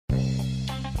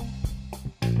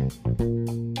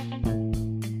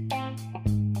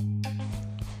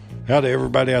Howdy,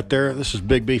 everybody out there. This is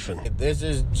Big Beefin'. This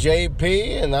is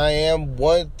JP, and I am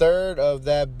 1/3 of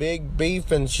that Big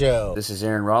Beefin' show. This is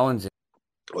Aaron Rollins.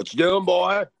 What you doing,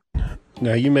 boy?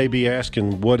 Now, you may be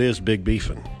asking, what is Big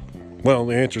Beefin'? Well,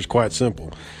 the answer is quite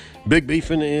simple. Big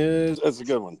Beefin' is... That's a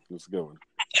good one. That's a good one.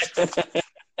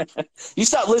 You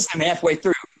stopped listening halfway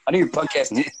through. I knew your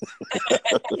podcast did.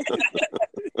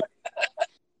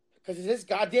 Because it's his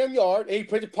goddamn yard, and he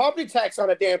put the property tax on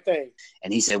a damn thing.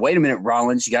 And he said, wait a minute,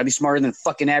 Rollins, you got to be smarter than a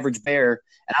fucking average bear.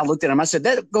 And I looked at him. I said,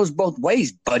 that goes both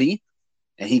ways, buddy.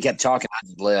 And he kept talking. I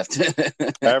just left.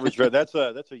 Average bear. That's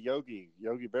a Yogi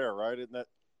Bear, right? Isn't that?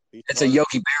 It's a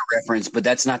Yogi Bear reference, but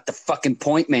that's not the fucking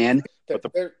point, man.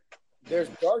 There's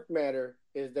dark matter.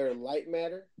 Is there light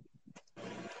matter?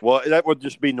 Well, that would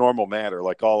just be normal matter.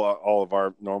 Like all of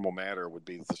our normal matter would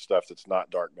be the stuff that's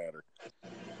not dark matter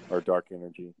or dark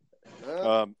energy.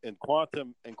 In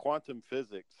quantum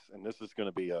physics, and this is going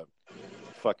to be a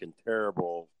fucking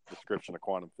terrible description of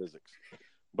quantum physics,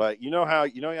 but you know how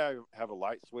you have a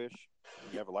light switch?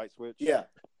 You have a light switch? Yeah.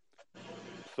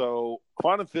 So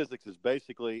quantum physics is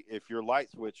basically if your light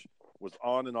switch was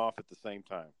on and off at the same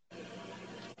time.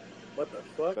 What the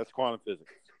fuck? That's quantum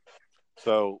physics.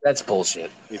 So That's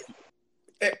bullshit.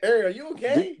 Hey, Aaron, are you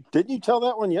okay? Didn't you tell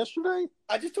that one yesterday?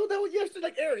 I just told that one yesterday.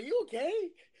 Like, Aaron, are you okay?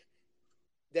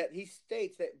 That he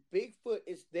states that Bigfoot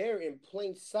is there in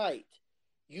plain sight.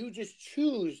 You just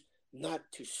choose not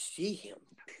to see him.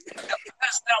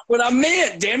 That's not what I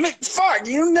meant, damn it. Fuck,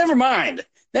 you never mind.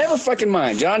 Never fucking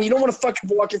mind, John. You don't want to fucking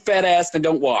walk your fat ass, then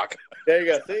don't walk. There you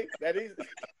go. See? That is...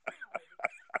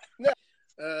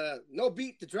 No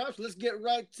beat the drops. Let's get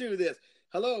right to this.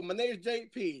 Hello, my name is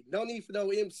JP. No need for no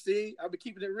MC. I've been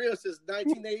keeping it real since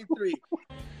 1983.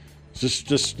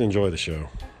 Just enjoy the show.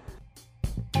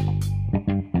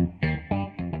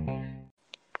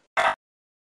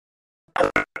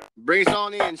 Bring us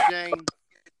on in, Shane.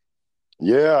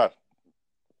 Yeah.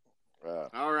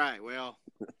 All right. Well,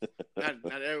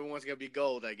 not everyone's gonna be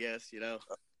gold, I guess. You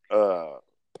know.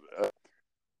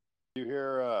 You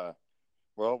hear?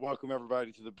 Well, welcome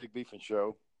everybody to the Big Beefin'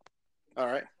 Show. All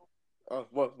right.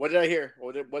 What did I hear?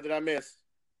 What did I miss?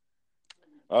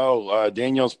 Oh,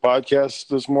 Daniel's podcast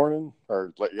this morning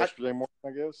or yesterday morning,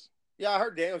 I guess. Yeah, I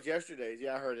heard Daniel's yesterday's.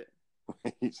 Yeah, I heard it.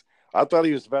 I thought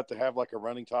he was about to have like a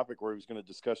running topic where he was going to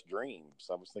discuss dreams.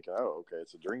 I was thinking, oh, okay,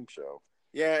 it's a dream show.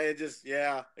 Yeah, it just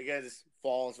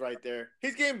falls right there.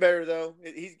 He's getting better though.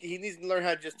 He needs to learn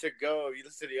how just to go. You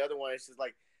listen to the other one, it's just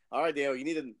like, all right, Daniel, you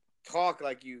need to talk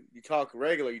like you talk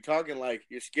regular. You're talking like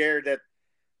you're scared that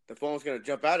the phone's gonna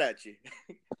jump out at you.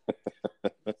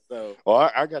 So, well,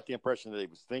 I got the impression that he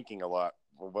was thinking a lot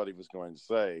for what he was going to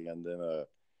say, and then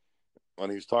when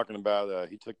he was talking about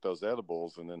he took those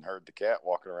edibles and then heard the cat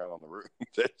walking around on the roof.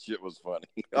 That shit was funny.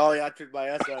 Oh yeah, I took my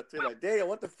ass out too. Like, Daniel,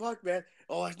 what the fuck, man?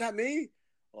 Oh, it's not me.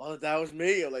 Oh, that was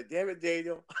me. I'm like, damn it,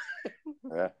 Daniel.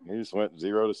 Yeah, he just went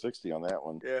 0 to 60 on that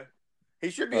one. Yeah, he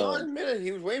should be on in a minute.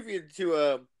 He was waiting for you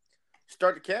to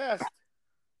start the cast.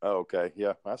 Oh, okay.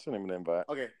 Yeah, I sent him an invite.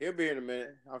 Okay, he'll be here in a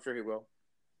minute. I'm sure he will.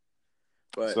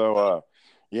 But so,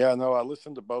 yeah, no, I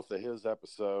listened to both of his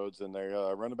episodes, and they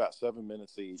run about 7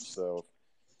 minutes each. So,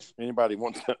 if anybody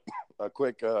wants a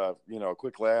quick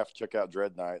laugh, check out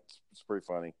Dread Night. It's pretty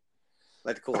funny.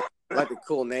 like the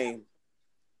cool name.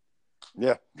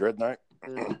 Yeah, Dread Night.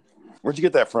 Where'd you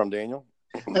get that from, Daniel?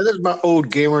 This is my old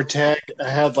gamer tag. I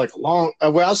had like long.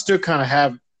 Well, I still kind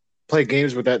of play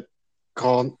games with that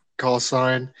call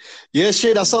sign. Yeah,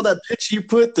 shit. I saw that picture you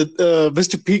put that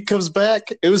Mr. Pete comes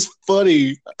back. It was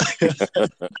funny.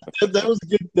 That was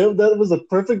good. That was a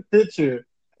perfect picture.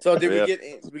 So did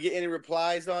we get any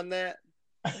replies on that?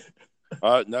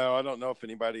 No, I don't know if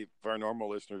anybody of our normal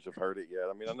listeners have heard it yet.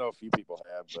 I mean, I know a few people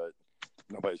have, but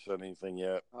nobody said anything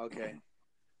yet. Okay.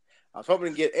 I was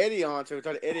hoping to get Eddie on to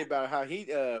talk to Eddie about how he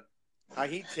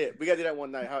tipped. We got to do that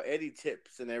one night. How Eddie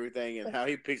tips and everything, and how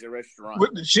he picks a restaurant.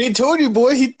 She told you,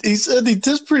 boy. He said he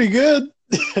tips pretty good.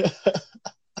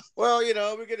 Well, we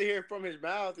get to hear from his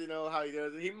mouth. How he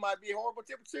does it. He might be a horrible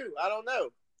tipper too. I don't know.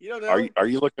 You don't know. Are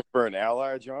you looking for an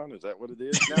ally, John? Is that what it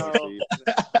is? No.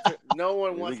 No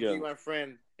one wants to be my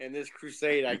friend in this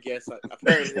crusade. I guess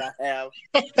apparently I have.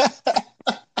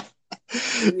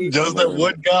 Just that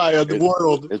one guy in the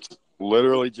world. It's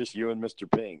literally just you and Mr.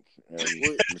 Pink. And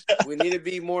we need to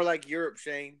be more like Europe,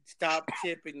 Shane. Stop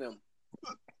tipping them.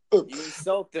 You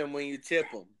insult them when you tip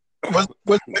them.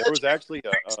 There was actually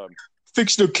a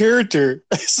fictional character,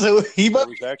 so he there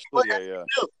was actually a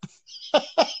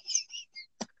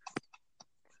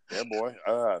yeah, boy.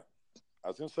 I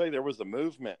was gonna say there was a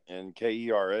movement in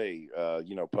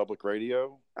KERA, public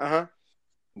radio.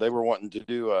 They were wanting to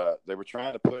do. They were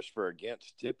trying to push for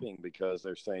against tipping because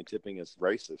they're saying tipping is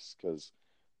racist because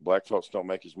black folks don't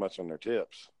make as much on their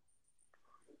tips.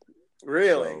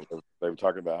 Really? So they were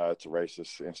talking about how it's a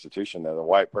racist institution that a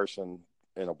white person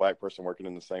and a black person working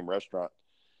in the same restaurant,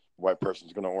 the white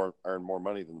person's going to earn more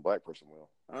money than the black person will.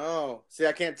 Oh, see,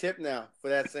 I can't tip now for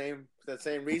that same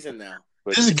reason now.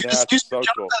 But This is now it's excuse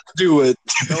social. to do it.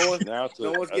 No one's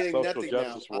getting social nothing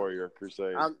justice now. warrior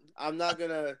crusade. I'm not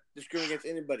gonna discriminate against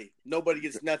anybody. Nobody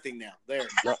gets nothing now. There.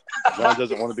 John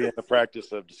doesn't want to be in the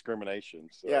practice of discrimination.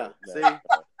 So Yeah. now,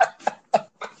 See,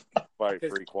 fight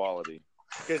for equality.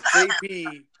 because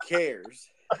JP cares.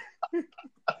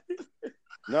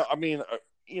 No, I mean,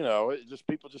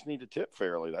 people just need to tip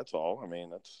fairly. That's all. I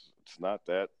mean, it's not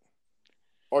that.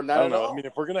 Or not I don't at know. all. I mean,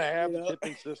 if we're gonna have the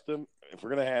tipping system, if we're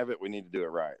gonna have it, we need to do it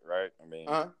right. I mean,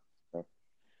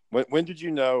 when did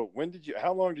you know?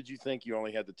 How long did you think you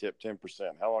only had to tip 10%?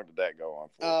 How long did that go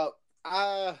on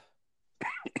for?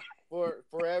 For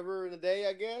forever and a day,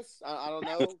 I guess. I don't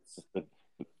know.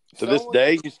 To this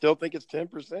day, you still think it's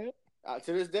 10%?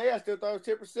 To this day, I still thought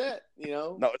it was 10%.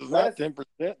 No, it's not 10%,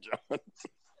 John.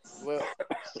 Well,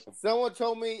 someone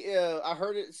told me, I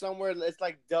heard it somewhere, it's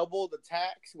like double the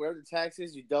tax. Whatever the tax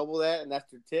is, you double that, and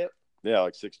that's your tip. Yeah,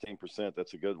 like 16%.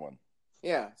 That's a good one.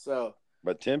 Yeah, so.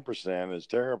 But 10% is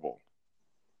terrible.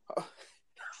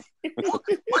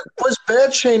 What's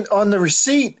bad, Shane? On the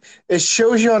receipt, it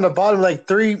shows you on the bottom like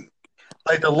three,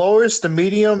 like the lowest, the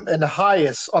medium, and the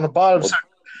highest on the bottom. So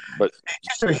but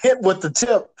you hit with the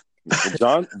tip.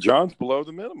 John's below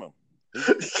the minimum.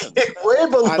 Way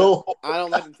below. I don't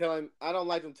like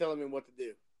them telling me what to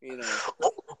do.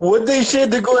 What they said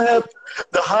they're gonna have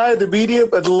the high, the medium,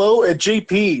 and the low at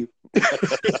GP.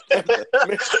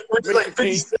 Which is like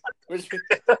 50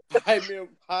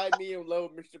 high, medium, low,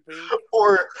 Mr. P.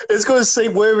 Or it's gonna say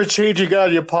whatever change you got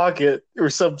in your pocket or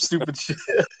some stupid shit.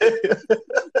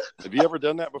 Have you ever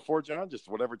done that before, John? Just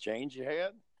whatever change you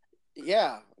had?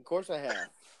 Yeah, of course I have.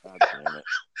 God damn it.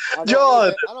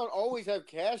 John, I don't always have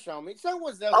cash on me.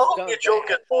 Someone's else I'll done be that.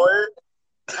 joking, boy.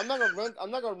 I'm not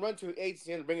gonna run to an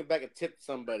ATM and bring it back and tip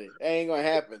somebody. That ain't gonna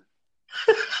happen.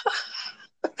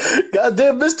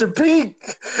 Goddamn, Mr.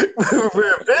 Pink,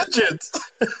 we're vengeance.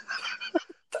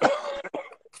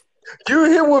 You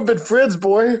and him would have been friends,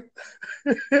 boy.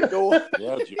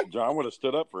 Yeah, John would have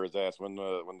stood up for his ass when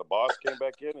the boss came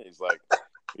back in. And he's like,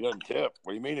 "He doesn't tip."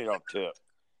 What do you mean he don't tip?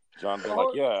 John been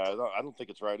like, "Yeah, I don't think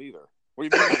it's right either." What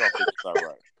do you mean you don't think it's not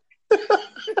right?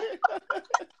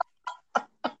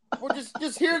 Well,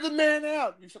 just hear the man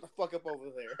out. You shut the fuck up over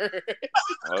there.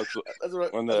 That's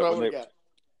what I got.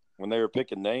 When they were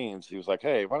picking names, he was like,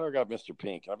 "Hey, why do I got Mr.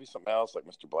 Pink? Can I be something else like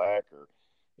Mr. Black or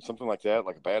something like that,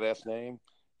 like a badass name?"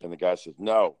 And the guy says,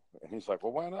 "No." And he's like,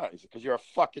 "Well, why not?" He said, "Because you're a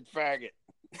fucking faggot."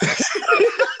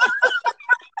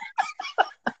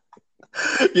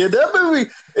 Yeah, that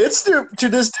movie, it's still, to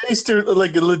this day, still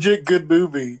like a legit good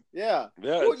movie. Yeah.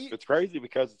 Yeah, it's crazy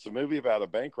because it's a movie about a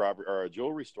bank robbery or a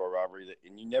jewelry store robbery,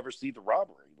 and you never see the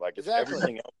robbery. Like, it's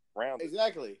everything else around it.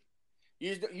 Exactly.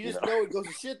 You just know it goes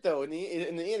to shit, though. In the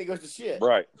end, it goes to shit.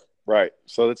 Right.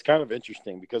 So it's kind of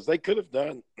interesting because they could have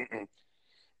done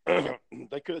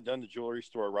the jewelry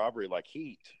store robbery like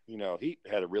Heat. Heat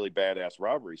had a really badass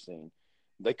robbery scene.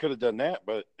 They could have done that,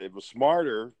 but it was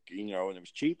smarter, and it was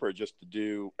cheaper just to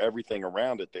do everything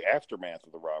around it, the aftermath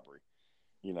of the robbery,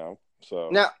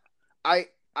 So now, I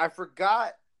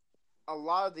forgot a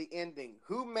lot of the ending.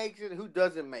 Who makes it? Who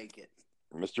doesn't make it?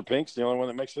 Mr. Pink's the only one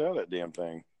that makes it out of that damn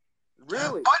thing.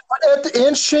 Really? But at the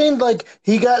end, Shane, like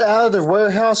he got out of the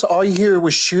warehouse, all you hear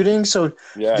was shooting. So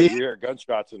yeah, you hear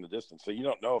gunshots in the distance, so you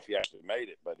don't know if he actually made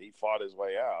it, but he fought his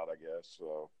way out, I guess.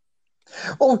 So.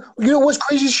 Oh, you know what's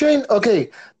crazy, Shane?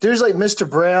 Okay, there's like Mr.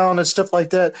 Brown and stuff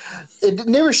like that. It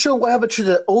never showed what happened to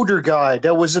the older guy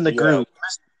that was in the group.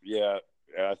 Yeah,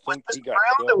 I think he got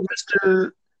Brown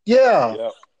killed. Yeah.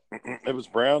 It was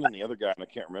Brown and the other guy, and I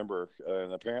can't remember.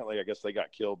 And apparently, I guess they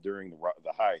got killed during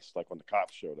the heist, like when the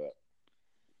cops showed up.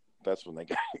 That's when they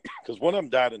got, because one of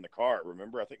them died in the car.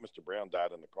 Remember, I think Mr. Brown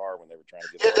died in the car when they were trying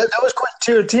to get. Yeah, that was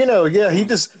Quentin Tarantino. Yeah, he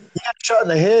got shot in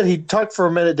the head. He talked for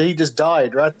a minute, then he just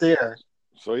died right there.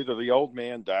 So either the old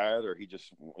man died, or he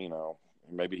just,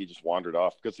 maybe he just wandered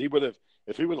off, because he would have,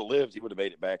 if he would have lived, he would have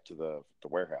made it back to the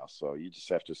warehouse. So you just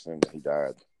have to assume that he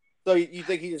died. So you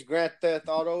think he just Grand Theft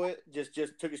Auto it? Just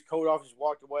took his coat off, just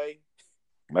walked away?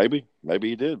 Maybe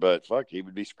he did, but fuck, he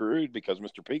would be screwed because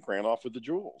Mr. Pink ran off with the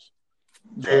jewels.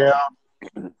 Yeah.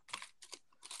 But,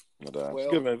 it's a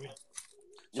good movie.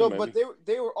 But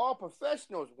they were all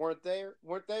professionals, weren't they?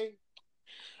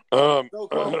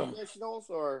 So-called professionals,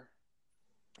 or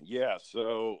Yeah,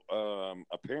 so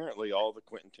apparently all the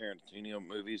Quentin Tarantino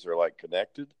movies are like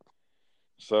connected.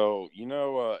 So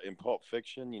in Pulp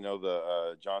Fiction,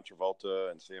 the John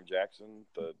Travolta and Sam Jackson,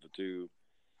 the two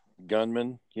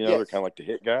gunmen. They're Yes. kind of like the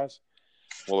hit guys.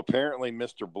 Well, apparently,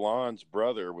 Mr. Blonde's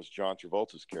brother was John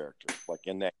Travolta's character. Like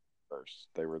in that universe,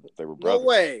 they were brothers. No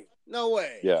way. No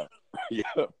way. Yeah,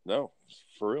 yeah, no,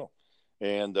 for real.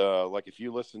 And like if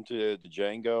you listen to the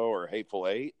Django or Hateful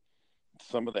Eight,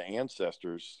 some of the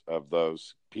ancestors of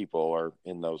those people are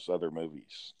in those other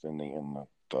movies in the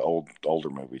older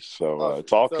movies. So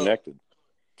it's all connected.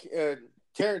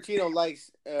 Tarantino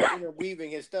likes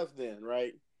interweaving his stuff then,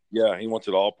 right? Yeah, he wants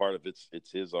it all part of it's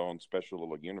his own special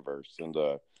little universe. And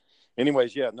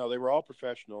anyways, yeah, no, they were all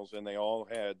professionals, and they all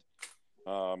had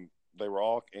they were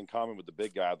all in common with the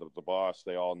big guy, the boss.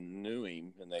 They all knew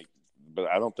him, but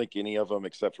I don't think any of them,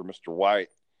 except for Mr. White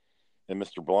and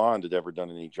Mr. Blonde, had ever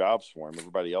done any jobs for him.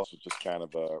 Everybody else was just kind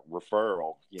of a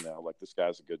referral, like this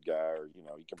guy's a good guy, or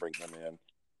you can bring him in.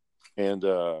 And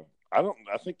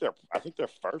I think their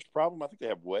first problem, I think they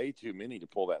have way too many to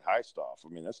pull that heist off. I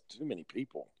mean, that's too many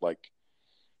people. Like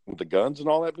with the guns and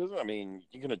all that business. I mean,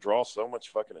 you're going to draw so much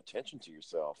fucking attention to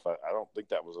yourself. I don't think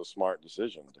that was a smart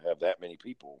decision to have that many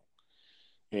people.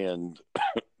 And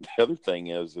the other thing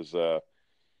is I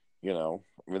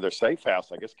mean, their safe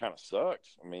house, I guess, kind of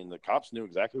sucks. I mean, the cops knew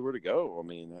exactly where to go. I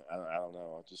mean, I don't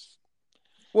know.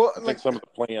 I think some of the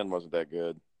plan wasn't that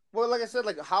good. Well, like I said,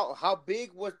 like how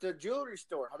big was the jewelry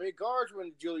store? How many guards were in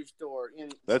the jewelry store?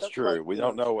 That's true. We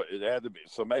don't know what it had to be.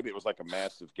 So maybe it was like a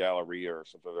massive galleria or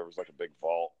something. There was like a big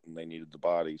vault, and they needed the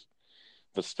bodies.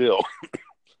 But still,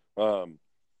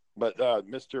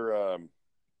 Mr.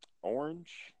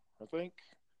 Orange, I think,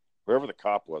 whoever the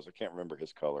cop was, I can't remember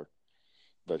his color,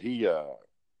 but he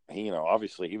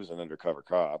obviously he was an undercover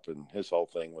cop, and his whole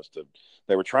thing was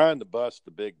they were trying to bust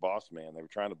the big boss man. They were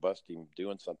trying to bust him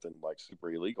doing something like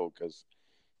super illegal because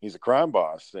he's a crime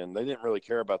boss, and they didn't really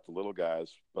care about the little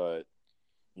guys, but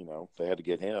they had to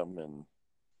get him, and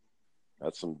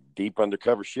that's some deep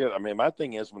undercover shit. I mean, my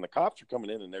thing is when the cops are coming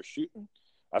in and they're shooting,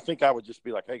 I think I would just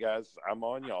be like, "Hey guys, I'm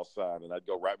on y'all's side," and I'd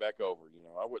go right back over.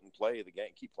 I wouldn't play the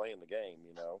game, keep playing the game.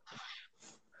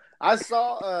 I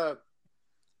saw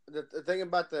the thing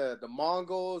about the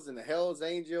Mongols and the Hells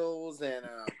Angels and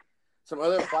some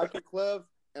other biker clubs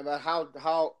about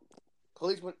how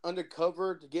police went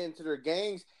undercover to get into their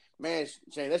gangs. Man,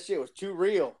 Shane, that shit was too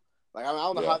real. Like I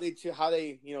don't know how they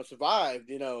survived.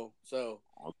 So.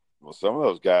 Well, some of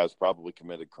those guys probably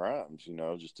committed crimes,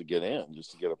 just to get in,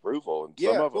 just to get approval. And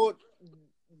some of them,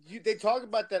 they talk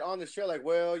about that on the show. Like,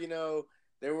 well,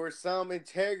 there were some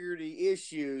integrity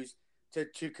issues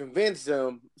to convince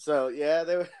them. So yeah,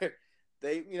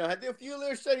 they had a few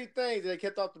little shady things that they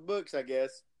kept off the books, I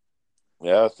guess.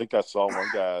 Yeah, I think I saw one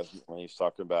guy when he's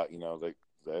talking about, the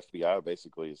FBI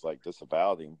basically is like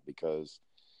disavowed him because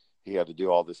he had to do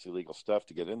all this illegal stuff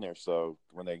to get in there. So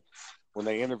when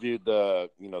they interviewed the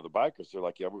bikers, they're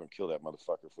like, yeah, we're gonna kill that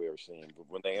motherfucker if we ever see him. But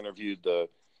when they interviewed the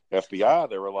FBI,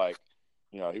 they were like,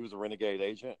 he was a renegade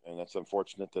agent, and it's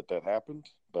unfortunate that happened,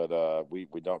 but we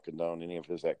don't condone any of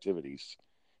his activities.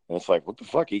 And it's like, what the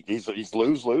fuck? He's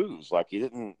lose. Like he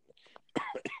didn't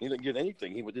get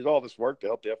anything. He did all this work to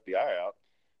help the FBI out.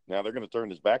 Now they're going to turn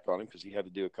his back on him because he had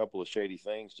to do a couple of shady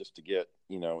things just to get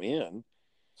in.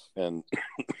 And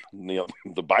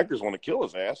the bikers want to kill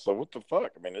his ass. So what the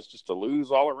fuck? I mean, it's just a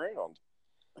lose all around.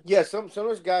 Yeah, some of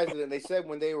those guys, they said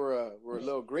when they were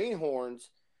little greenhorns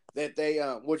that they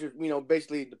which is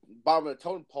basically the bottom of the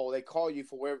totem pole. They call you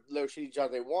for whatever little shitty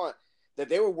job they want. That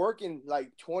they were working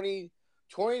like 20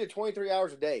 to 23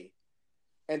 hours a day,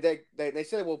 and they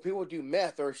said, well, people do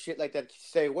meth or shit like that to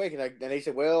stay awake, and they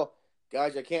said, well,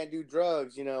 guys, I can't do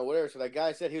drugs, whatever. So that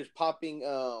guy said he was popping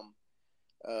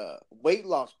weight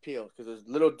loss pills because there's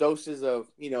little doses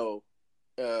of little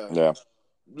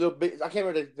bit. I can't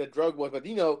remember the drug was, but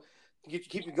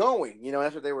keep you going.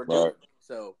 That's what they were doing. Right.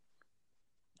 So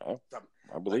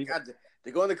I believe it.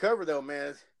 To go undercover though, man,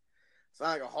 it's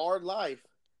not like a hard life.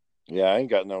 Yeah, I ain't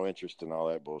got no interest in all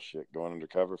that bullshit. Going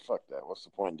undercover, fuck that. What's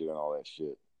the point in doing all that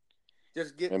shit?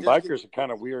 Bikers are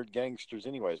kind of weird gangsters,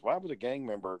 anyways. Why would a gang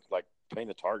member like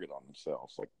paint a target on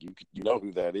themselves? Like you know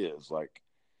who that is. Like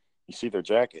you see their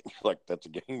jacket, like that's a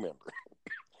gang member.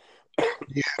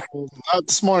 Yeah, not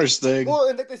the smartest thing. Well,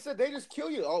 and like they said, they just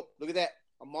kill you. Oh, look at that,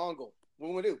 a Mongol. What are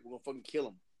we gonna do? We're gonna fucking kill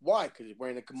him. Why? Because he's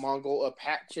wearing a Mongol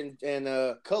patch and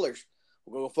colors.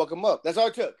 We're gonna fuck him up. That's all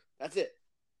it took. That's it.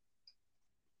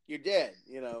 You're dead.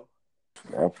 Yeah.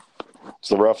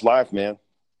 It's a rough life, man.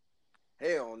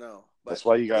 Hell no. But, that's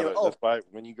why you gotta. That's why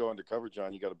when you go undercover,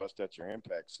 John, you gotta bust out your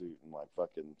impact suit and like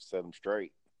fucking set them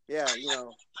straight. Yeah,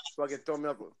 fucking throw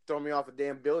me off a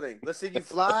damn building. Let's see you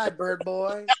fly, bird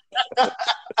boy.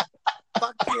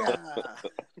 Fuck yeah.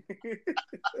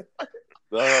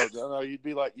 No. You'd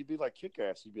be like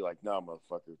Kick-Ass. You'd be like, no,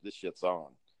 motherfucker, this shit's on,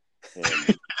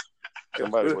 and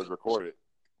somebody would record it.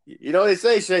 You know what they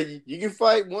say, Shay? You can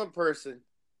fight one person,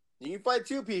 you can fight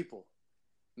two people,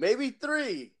 maybe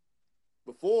three.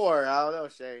 Before, I don't know,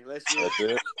 Shay. That's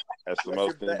it. That's the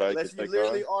most anybody can unless think you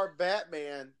literally of. are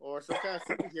Batman or some kind of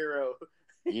superhero.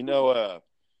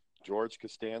 George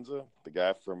Costanza, the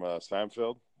guy from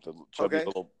Seinfeld, the chubby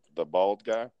the bald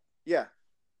guy. Yeah.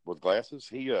 With glasses.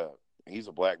 He's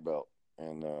a black belt,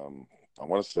 and I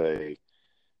want to say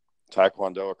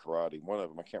Taekwondo or karate. One of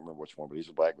them, I can't remember which one, but he's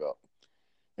a black belt.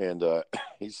 And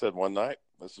he said one night,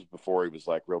 this was before he was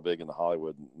like real big in the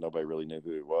Hollywood, and nobody really knew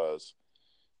who he was.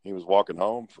 He was walking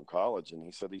home from college, and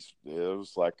he said it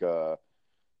was like I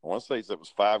want to say it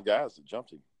was 5 guys that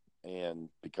jumped him, and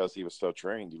because he was so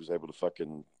trained, he was able to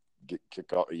fucking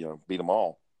beat them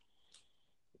all.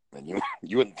 And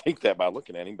you wouldn't think that by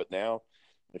looking at him, but now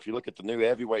if you look at the new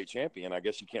heavyweight champion, I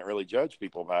guess you can't really judge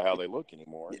people by how they look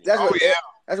anymore. That's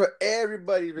what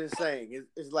everybody's been saying.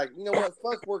 It's like, you know what?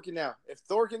 Fuck working out. If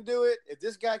Thor can do it, if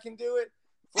this guy can do it,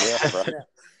 fuck right.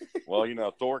 Well,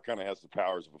 Thor kind of has the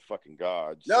powers of a fucking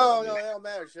god. So, no, that don't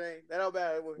matter, Shane. That don't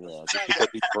matter.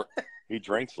 He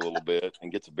drinks a little bit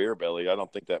and gets a beer belly. I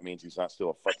don't think that means he's not still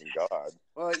a fucking god.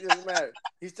 Well, it doesn't matter.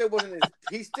 He still wasn't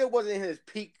in his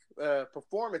peak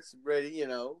performance ready.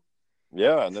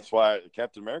 Yeah, and that's why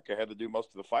Captain America had to do most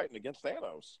of the fighting against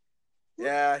Thanos.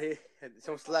 Yeah,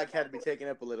 some slack had to be taken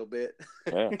up a little bit.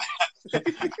 Yeah.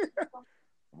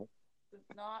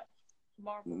 Not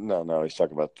Marvel. No, he's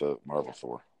talking about the Marvel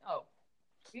Thor. Oh,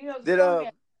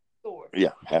 Thor?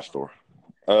 Yeah, half Thor.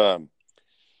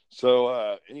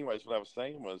 Anyways, what I was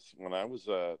saying was when I was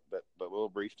that little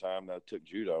brief time that I took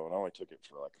judo, and I only took it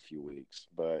for like a few weeks,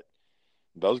 but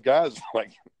those guys,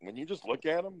 like when you just look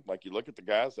at them, like you look at the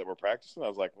guys that were practicing, I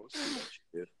was like, well, this is what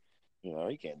you did.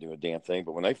 He can't do a damn thing.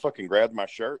 But when they fucking grabbed my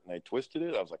shirt and they twisted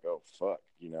it, I was like, oh fuck,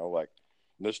 like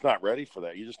they're just not ready for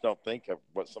that. You just don't think of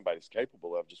what somebody's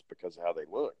capable of just because of how they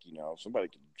look. Somebody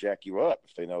can jack you up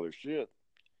if they know their shit.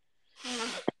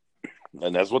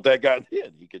 And that's what that guy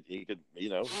did. He could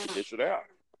dish it out.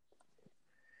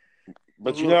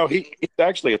 But he's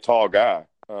actually a tall guy.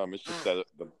 It's just that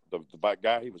the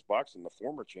guy he was boxing, the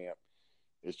former champ,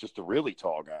 is just a really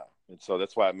tall guy, and so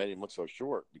that's why it made him look so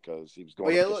short because he was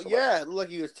going. It looked like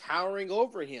he was towering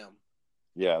over him.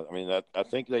 Yeah, I mean I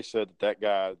think they said that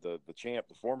guy, the champ,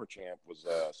 the former champ, was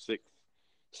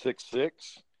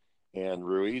 6'6", and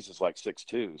Ruiz is like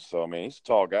 6'2". So I mean he's a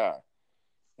tall guy,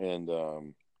 and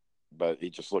but he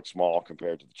just looked small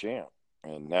compared to the champ,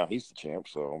 and now he's the champ.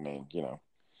 So I mean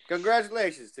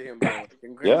Congratulations to him, bro.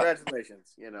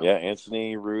 Congratulations. Yeah,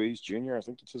 Anthony Ruiz Jr., I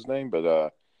think that's his name,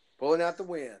 but pulling out the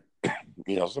win.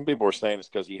 Some people were saying it's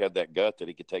because he had that gut that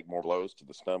he could take more blows to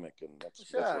the stomach, and that's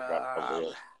what got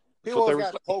it. People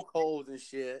always got poke holes and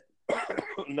shit.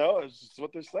 No, it's just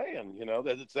what they're saying.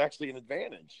 That it's actually an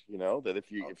advantage. That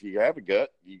if you have a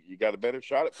gut, you got a better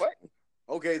shot at fighting.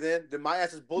 Okay, then my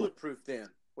ass is bulletproof. Then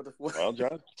what? Well,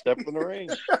 John, step in the ring.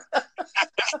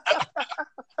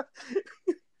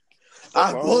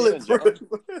 I'm bulletproof.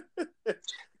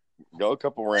 Go a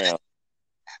couple rounds.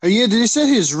 Yeah, they said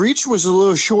his reach was a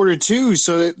little shorter too,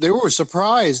 so they were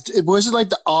surprised. It wasn't like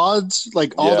the odds,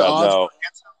 the odds.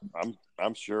 No,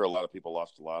 I'm sure a lot of people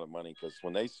lost a lot of money because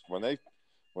when they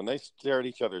stare at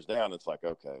each other's down, it's like,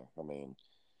 okay, I mean,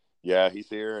 yeah, he's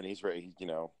here and he's ready.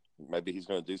 Maybe he's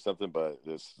going to do something, but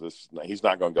he's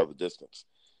not going to go the distance.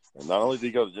 And not only did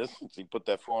he go the distance, he put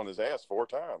that foot on his ass 4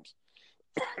 times.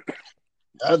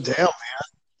 God damn,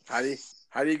 man!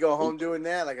 How do you go home doing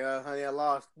that? Like, honey, I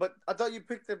lost. But I thought you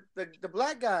picked the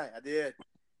black guy. I did.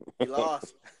 You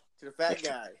lost to the fat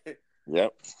guy.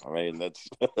 Yep. I mean, that's.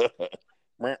 But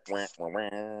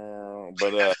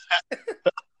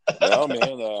no,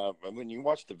 man. When you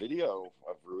watch the video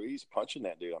of Ruiz punching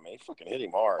that dude, I mean, he fucking hit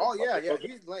him hard. Oh yeah, yeah.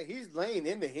 He's laying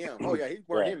into him. Oh yeah, he's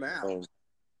wearing him out.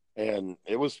 And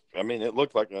it was. I mean, it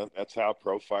looked like that's how a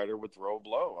pro fighter would throw a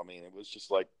blow. I mean, it was just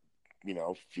like.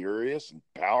 Furious and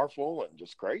powerful and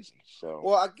just crazy.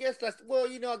 So, I guess I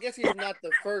guess he's not the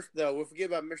first though. We'll forget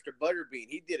about Mr. Butterbean.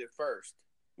 He did it first.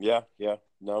 Yeah.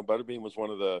 No, Butterbean was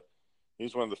one of the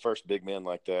first big men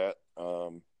like that.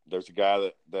 There's a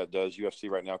guy that does UFC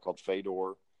right now called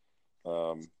Fedor.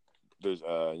 He's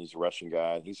a Russian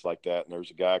guy, and he's like that. And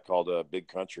there's a guy called Big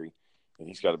Country, and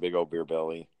he's got a big old beer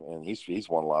belly, and he's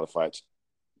won a lot of fights.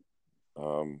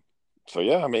 So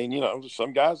yeah, I mean, there's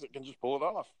some guys that can just pull it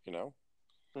off,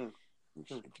 If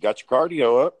you got your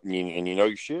cardio up and you know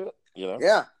your shit, you know.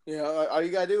 Yeah, all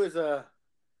you gotta do is you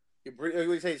breathe. What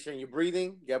do you say, Shane? You're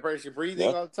breathing. You gotta practice your breathing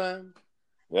all the time.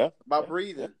 Yeah. About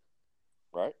breathing.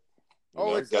 Yeah. Right.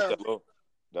 It's got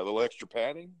that little extra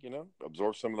padding.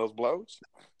 Absorb some of those blows.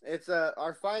 It's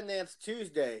our Finance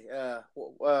Tuesday.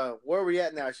 Where are we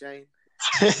at now, Shane?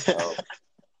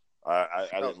 I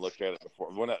didn't look at it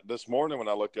before. This morning when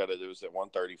I looked at it, it was at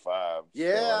 135.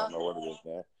 Yeah. So I don't know what it is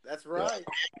now. That's right. Yeah.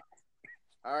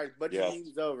 All right, budget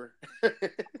meeting's over.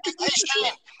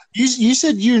 You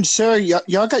said you and Sarah,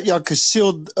 y'all got y'all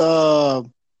concealed handguns.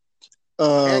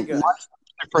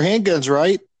 For handguns,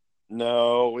 right?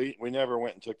 No, we never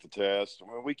went and took the test. I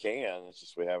mean, we can. It's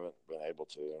just we haven't been able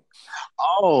to.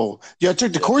 Oh, y'all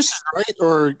took the courses, right?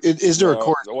 Or is there a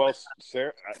course? Well,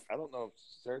 Sarah, I don't know.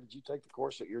 Sarah, did you take the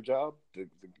course at your job?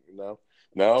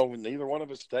 No, neither one of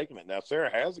us taking it. Now,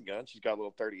 Sarah has a gun. She's got a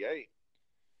little 38.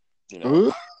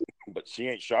 But she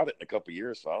ain't shot it in a couple of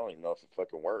years, so I don't even know if it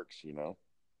fucking works. I'm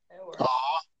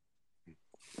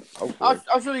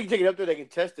sure you can take it up there. They can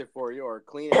test it for you or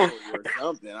clean it for you or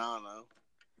something. I don't know.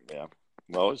 Yeah.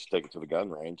 Well, just take it to the gun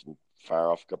range and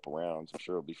fire off a couple rounds. I'm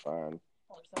sure it'll be fine.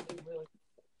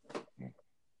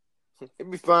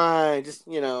 It'll be fine. Just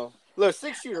look,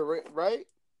 6-shooter, right?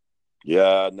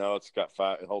 Yeah. No, it's got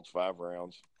 5. It holds 5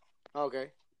 rounds.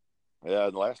 Okay.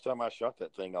 Yeah, the last time I shot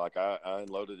that thing, I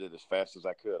unloaded it as fast as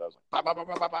I could. I was like, pop, pop,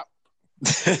 pop, pop, pop.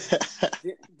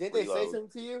 Did they say something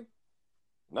to you?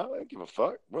 No, they don't give a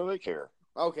fuck. What do they care?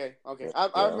 Okay.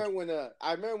 I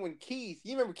remember when Keith.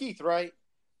 You remember Keith, right?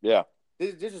 Yeah.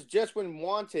 This is just when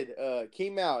Wanted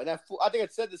came out, and I think I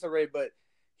said this already, but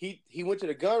he went to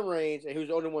the gun range and he was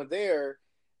the only one there,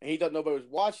 and he thought nobody was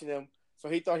watching him, so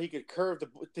he thought he could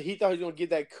he thought he was gonna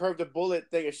give that curve the bullet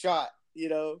thing a shot.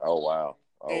 Oh wow.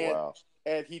 Wow.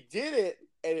 And he did it,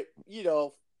 and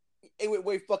it went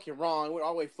way fucking wrong. It went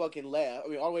all the way fucking left. I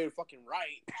mean, all the way to fucking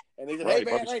right. And they said, "Hey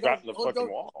man,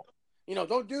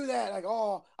 don't do that." Like,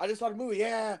 oh, I just saw the movie.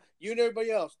 Yeah, you and everybody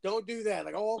else, don't do that.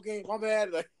 Like, oh, okay, my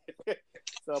bad. Like,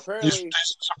 so apparently,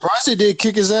 surprised they did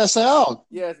kick his ass out.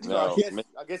 Yes, so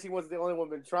I guess he wasn't the only one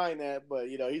been trying that, but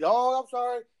he's I'm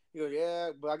sorry. He goes,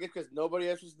 yeah, but I guess because nobody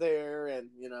else was there,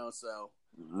 and so.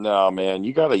 No, man,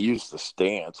 you got to use the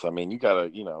stance. I mean, you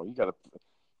got to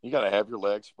have your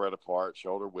legs spread apart,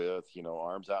 shoulder width,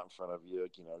 arms out in front of you,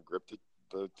 grip you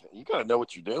got to know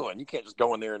what you're doing. You can't just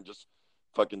go in there and just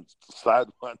fucking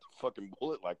sideline the fucking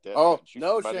bullet like that. Oh,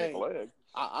 no, Shane. Leg.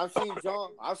 I've seen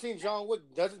John Wick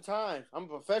a dozen times. I'm a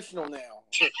professional now.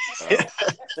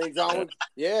 Seen John Wick.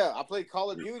 Yeah, I played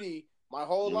Call of Duty my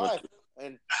whole life.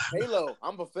 And Halo,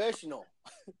 I'm professional.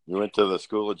 You went to the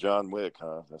school of John Wick,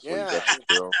 huh? That's what you got to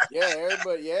do. Yeah,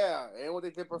 everybody, everyone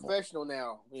thinks they're professional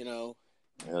now, Yeah,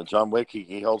 John Wick,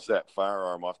 he holds that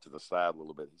firearm off to the side a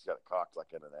little bit. He's got it cocked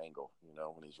like at an angle,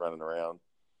 when he's running around.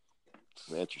 It's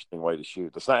an interesting way to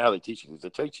shoot. That's not how they teach you. They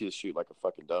teach you to shoot like a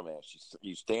fucking dumbass.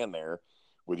 You stand there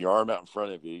with your arm out in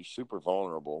front of you. You're super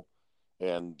vulnerable.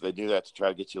 And they do that to try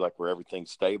to get you like where everything's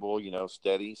stable,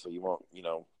 steady, so you won't,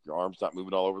 your arm's not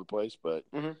moving all over the place. But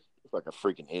it's like a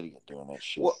freaking idiot doing that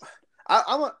shit. Well,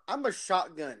 I'm a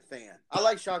shotgun fan. I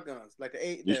like shotguns, like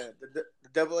the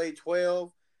double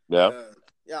 812. Yeah,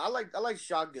 I like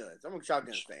shotguns. I'm a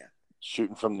shotgun fan.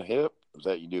 Shooting from the hip, is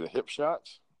that you do the hip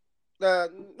shots? No,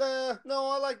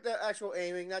 I like the actual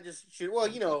aiming, not just shoot. Well,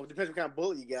 depends what kind of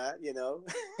bullet you got. Yeah.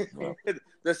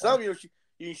 There's some you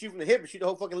can shoot from the hip and shoot the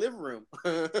whole fucking living room.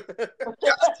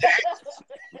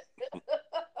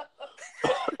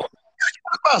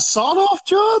 A sawed off,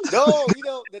 John? No,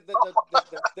 the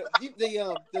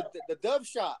dove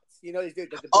shots. The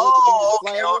bullet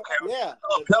okay. Yeah,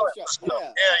 the dove shots.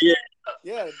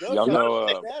 Yeah, the dove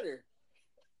shots matter.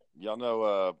 Y'all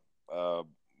know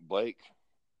Blake,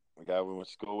 the guy we went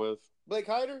to school with? Blake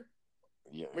Hyder?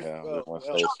 Yeah, I don't want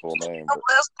to say his full name. But...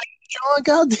 John,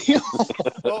 goddamn.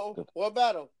 Well, what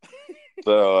about him?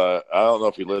 So I don't know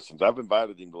if he listens. I've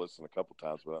invited him to listen a couple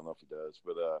times, but I don't know if he does.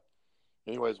 But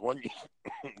anyways, one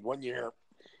year.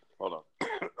 Hold on.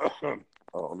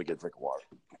 Let me get a drink of water.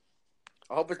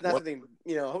 I hope it's nothing.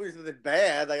 I hope it's nothing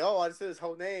bad. Like, I just said his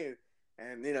whole name,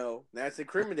 and that's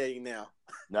incriminating now.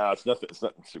 No, it's nothing. It's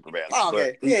nothing super bad. Oh,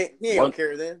 okay, he ain't gonna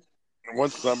care then. One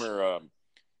summer,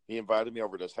 he invited me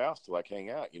over to his house to like hang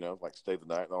out, like stay the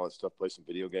night and all that stuff, play some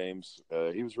video games.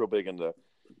 He was real big into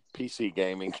PC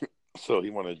gaming, so he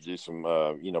wanted to do some,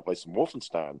 play some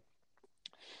Wolfenstein.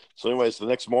 So anyways, the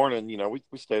next morning, we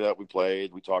stayed up, we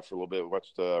played, we talked for a little bit, we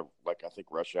watched I think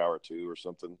Rush Hour 2 or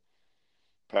something,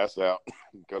 pass out,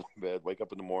 go to bed, wake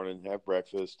up in the morning, have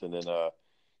breakfast, and then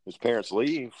his parents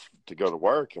leave to go to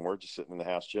work, and we're just sitting in the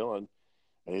house chilling.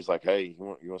 And he's like, hey, you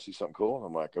want to see something cool? And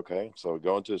I'm like, okay. So we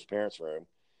go into his parents' room,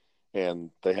 and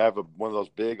they have one of those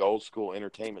big old school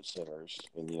entertainment centers.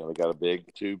 And, they got a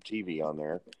big tube TV on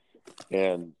there.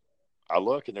 And I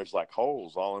look, and there's like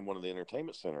holes all in one of the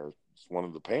entertainment centers, one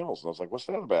of the panels. And I was like, what's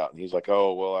that about? And he's like,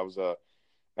 oh, well, I was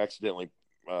accidentally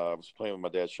I was playing with my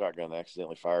dad's shotgun and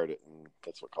accidentally fired it. And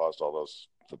that's what caused all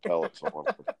the pellets.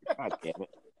 God damn it.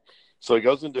 So he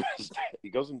goes into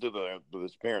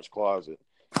his parents' closet,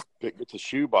 gets a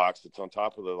shoebox that's on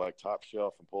top of the top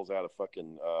shelf, and pulls out a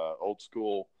fucking old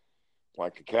school,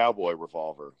 like a cowboy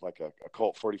revolver, like a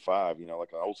Colt 45,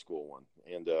 like an old school one.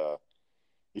 And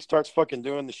he starts fucking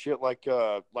doing the shit like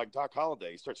Doc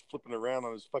Holliday. He starts flipping around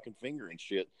on his fucking finger and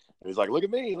shit. And he's like, look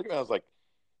at me. I was like,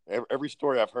 every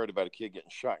story I've heard about a kid getting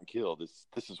shot and killed,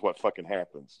 this is what fucking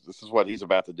happens. This is what he's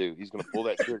about to do. He's going to pull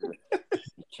that trigger and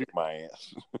shoot my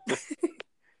ass.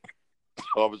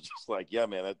 So I was just like, yeah,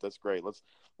 man, that's great. Let's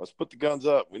put the guns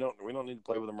up. We don't need to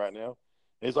play with them right now.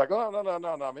 And he's like, oh, no,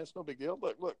 man, it's no big deal.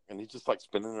 Look. And he's just like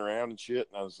spinning around and shit.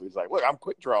 And he's like, look, I'm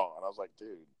quick draw. And I was like,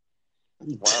 dude,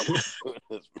 why are we doing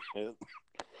this, man?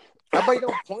 How about you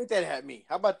don't point that at me?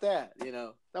 How about that?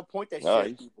 Don't point that shit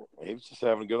at people. He was just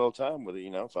having a good old time with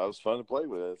it, so it was fun to play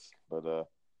with it. But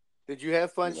did you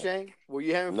have fun, Shane? Were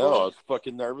you having fun? No, I was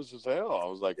fucking nervous as hell. I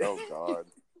was like, oh God.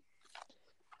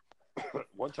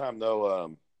 One time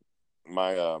though,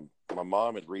 my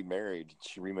mom had remarried.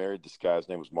 She remarried this guy. His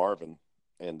name was Marvin,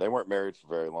 and they weren't married for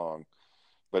very long.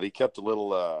 But he kept one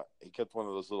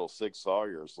of those little Sig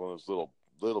Sawyers, one of those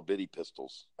little bitty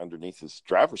pistols underneath his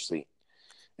driver's seat.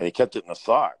 And he kept it in a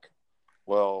sock.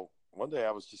 Well, one day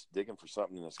I was just digging for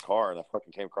something in his car, and I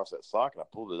fucking came across that sock, and I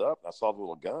pulled it up, and I saw the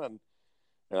little gun,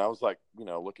 and I was like,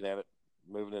 looking at it,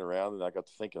 moving it around, and I got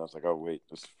to thinking, I was like, oh wait,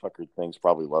 this fucker thing's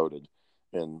probably loaded,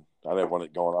 and I didn't want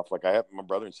it going off. Like I had my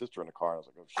brother and sister in the car, and I was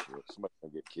like, oh shit, somebody's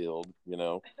gonna get killed,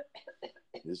 You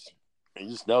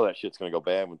just know that shit's gonna go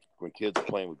bad when kids are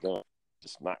playing with guns.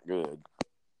 It's not good.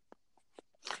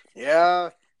 Yeah.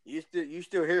 You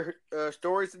still hear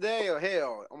stories today, or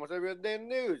hell, almost every other day in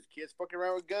the news. Kids fucking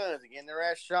around with guns and getting their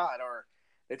ass shot, or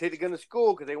they take the gun to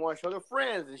school because they want to show their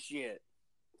friends and shit.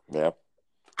 Yeah.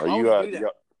 Are why you? would you take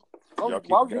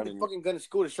the fucking gun to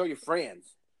school to show your friends?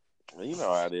 Well, you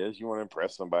know how it is. You want to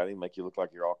impress somebody, make you look like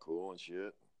you're all cool and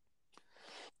shit.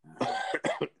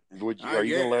 Are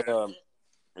you gonna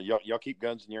let y'all keep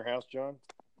guns in your house, John?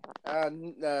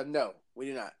 No, we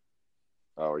do not.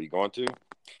 Oh, are you going to?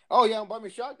 Oh yeah, I'm buying me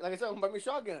a shotgun. Like I said, I'm buying me a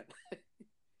shotgun.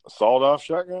 A sawed-off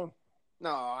shotgun? No,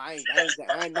 I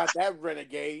ain't not that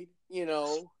renegade.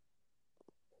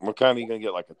 What kind are you gonna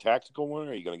get? Like a tactical one,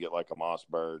 or are you gonna get like a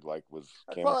Mossberg, like with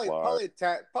camouflage?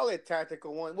 Probably a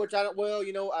tactical one. Which I don't. Well,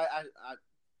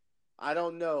 I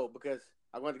don't know because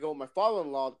I'm going to go with my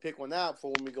father-in-law to pick one out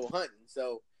for when we go hunting.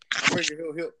 So I'm pretty sure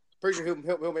he'll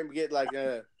maybe get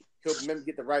he'll maybe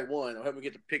get the right one, or help me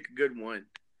get to pick a good one.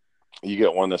 You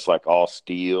get one that's like all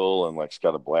steel and like it's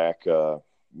got a black,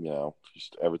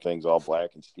 just everything's all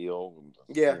black and steel.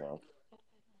 Yeah.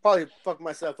 Probably fuck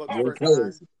myself up the first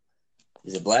time.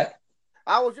 Is it black?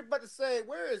 I was just about to say,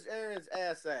 where is Aaron's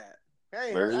ass at? I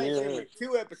ain't seen him in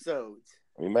 2 episodes.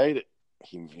 We made it.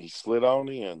 He slid on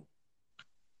in.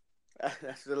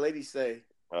 That's what the ladies say.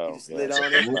 Oh, he slid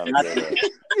on in.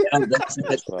 That's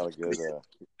not a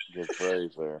good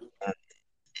phrase there.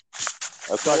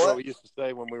 That's like what we used to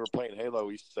say when we were playing Halo.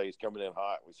 We used to say he's coming in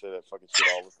hot. We say that fucking shit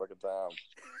all the fucking time.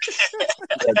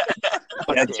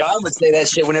 Yeah, John would say that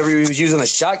shit whenever he was using a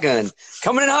shotgun.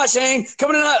 Coming in hot, Shane.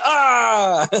 Coming in hot.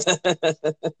 Ah!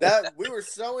 We were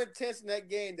so intense in that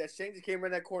game that Shane just came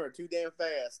around that corner too damn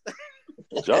fast.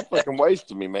 John fucking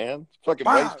wasted me, man. Fucking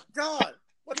wasted. God.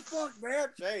 What the fuck, man?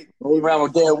 Shane. Roll around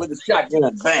with Dale with the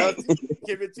shotgun. Bang.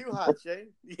 Give it too hot, Shane.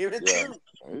 Give it too.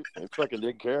 He fucking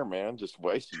didn't care, man. Just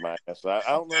wasted my ass. I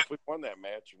don't know if we won that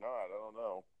match or not. I don't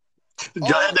know.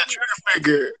 John had that trigger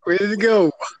finger. Ready to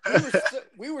go.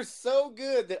 We were so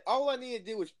good that all I needed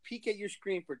to do was peek at your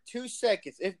screen for 2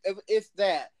 seconds, if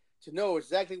that, to know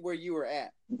exactly where you were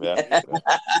at. Yeah.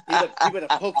 He better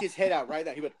poke his head out right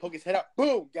now. He better poke his head out.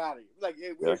 Boom, got it.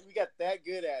 We got that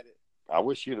good at it. I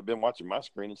wish you'd have been watching my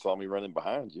screen and saw me running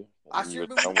behind you. I should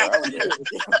have been watching you.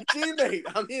 Teammate,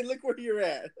 I mean, look where you're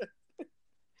at.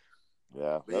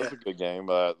 Yeah, that was a good game.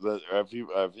 Have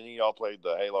any of y'all played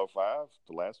the Halo 5,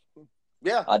 the last one?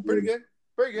 Yeah, pretty good.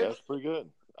 Pretty good. Yeah, it's pretty good.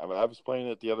 I mean, I was playing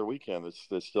it the other weekend. It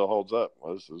still holds up.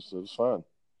 It was fun.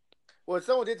 Well,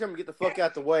 someone did tell me to get the fuck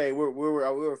out the way. We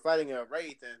were fighting a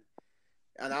Wraith,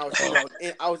 and I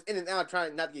was in and out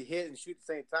trying not to get hit and shoot at the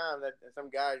same time. That some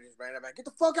guy just ran up and get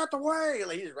the fuck out the way.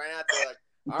 Like he just ran out there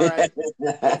like, all right,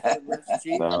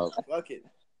 No. fuck it.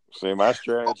 See, my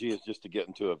strategy is just to get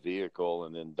into a vehicle,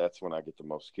 and then that's when I get the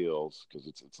most kills because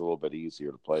it's a little bit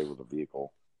easier to play with a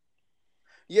vehicle.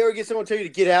 You ever get someone tell you to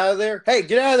get out of there? Hey,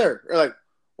 get out of there! Or like,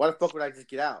 why the fuck would I just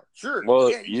get out? Sure. Well,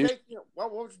 yeah,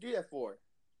 what would you do that for?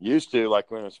 Used to,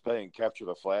 like when I was playing Capture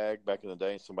the Flag back in the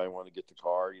day, and somebody wanted to get the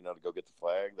car, to go get the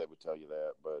flag, they would tell you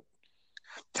that. But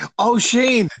Oh,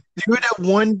 Shane, you know that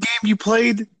one game you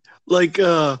played? Like,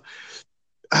 it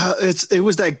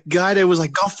was that guy that was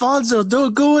like, Alfonso,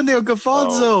 don't go in there,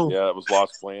 Alfonso. yeah, it was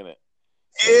Lost Planet.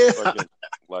 Yeah.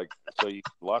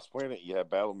 Lost Planet, you had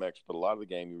battle mechs, but a lot of the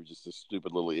game you were just this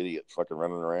stupid little idiot fucking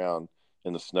running around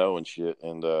in the snow and shit.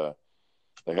 And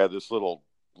they had this little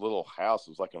house.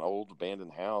 It was like an old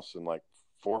abandoned house, and like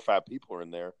 4 or 5 people are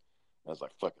in there. And I was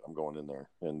like, fuck it, I'm going in there.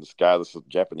 And this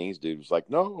Japanese dude was like,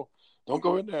 no, don't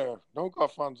go in there. No,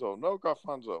 Garfonzo. No,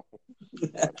 Garfonzo.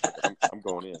 I'm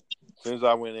going in. As soon as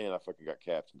I went in, I fucking got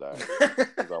capped and died.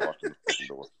 As I walked in the fucking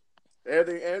door.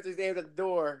 Everything's aimed at the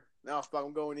door. No, fuck,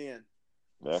 I'm going in.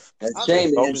 Yeah. That's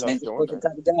Shane, man. Shane's the fucking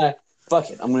type of guy. Fuck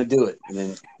it, I'm gonna do it. And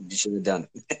then you should have done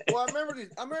it. Well, I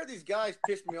remember these guys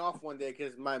pissed me off one day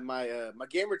because my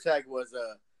gamer tag was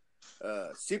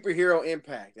superhero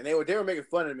impact, and they were making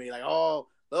fun of me like, oh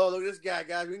look at this guy,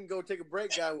 guys, we can go take a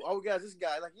break, guy. Oh, we got this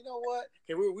guy. Like, you know what?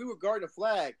 Okay, we were guarding the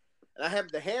flag, and I had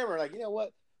the hammer. Like, you know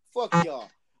what? Fuck y'all.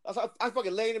 I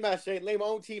fucking laid him out, Shane. Laid my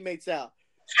own teammates out.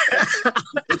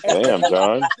 Damn,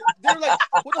 John. They're like,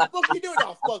 what the fuck are you doing?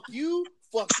 Oh, fuck you.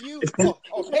 Fuck you.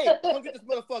 Oh, hey, come get this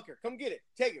motherfucker. Come get it.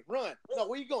 Take it. Run. No,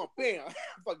 where you going? Bam.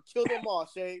 Fucking kill them all,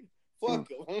 Shane. Fuck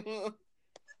him.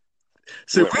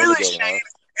 So really, Shane,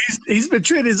 he's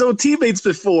betrayed his own teammates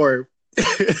before.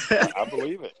 I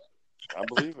believe it.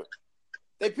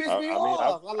 They pissed me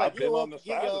off. I'm like, I've been on the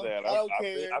side of that. I don't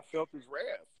care. I felt his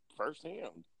wrath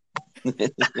firsthand.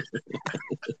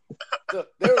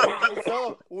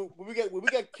 So when we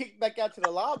got kicked back out to the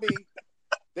lobby,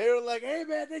 they were like, "Hey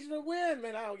man, they should win,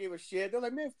 man. I don't give a shit." They're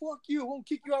like, "Man, fuck you. We'll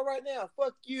kick you out right now.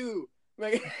 Fuck you."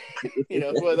 Man,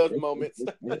 it's one of those moments.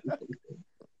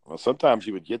 Well, sometimes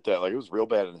you would get that. Like, it was real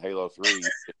bad in Halo 3. You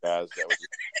get guys that would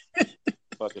just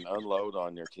fucking unload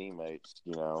on your teammates,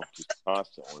 just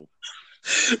constantly.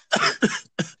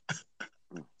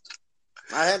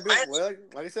 I had people,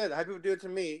 like I said, I had people do it to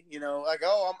me. Like,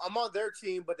 oh, I'm on their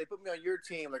team, but they put me on your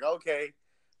team. Like, okay,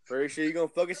 pretty sure you're gonna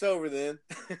fuck us over then.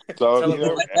 So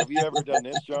have you ever done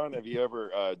this, John? Have you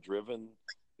ever driven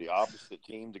the opposite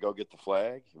team to go get the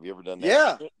flag? Have you ever done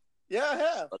that? Yeah, I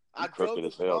have. I drove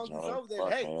as hell, John. over there.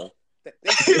 Fuck, hey, man.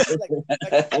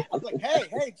 I was like,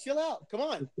 hey, chill out. Come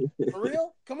on, for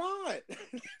real? Come on.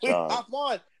 We hop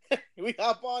on.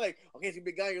 Like, okay, it's a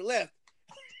big guy on your left.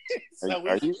 So we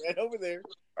went over there.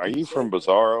 Are you from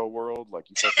Bizarro World? Like,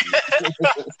 you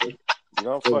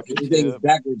don't fucking tip.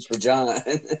 Backwards for John.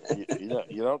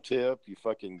 you don't tip. You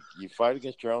fight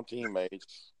against your own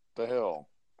teammates. What the hell?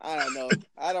 I don't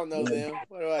know them.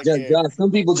 What do I care? John,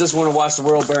 some people just want to watch the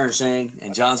world burn, Shane,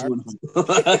 and John's one.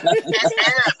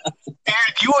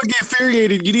 Aaron, you want to get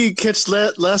infuriated? You need to catch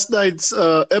last night's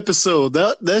episode.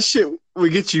 That shit will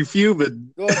get you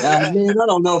fuming. Man, I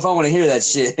don't know if I want to hear that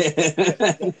shit.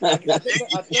 I think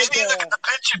the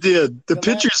picture did. The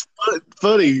picture's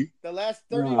funny. The last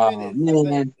 30 minutes.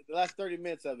 Man. The last 30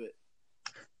 minutes of it.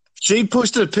 Shane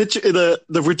posted a picture in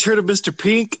the Return of Mr.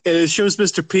 Pink, and it shows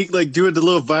Mr. Pink like doing the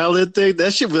little violin thing.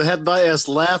 That shit would have my ass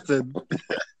laughing.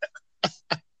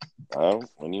 Well,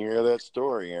 when you hear that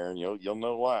story, Aaron, you'll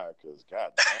know why. Because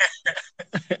God.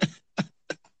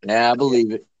 Yeah, I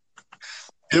believe it.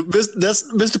 That's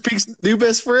Mr. Pink's new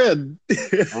best friend.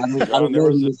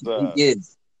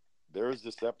 There was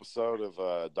this episode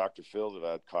of Dr. Phil that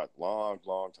I'd caught long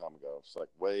time ago. It's like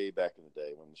way back in the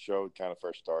day when the show kind of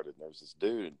first started. And there was this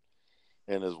dude,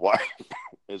 and his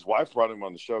wife brought him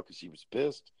on the show because she was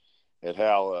pissed at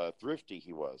how thrifty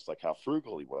he was, like how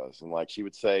frugal he was, and like she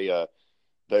would say,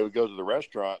 they would go to the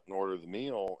restaurant and order the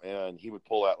meal, and he would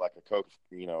pull out like a Coke,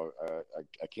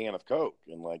 a can of Coke,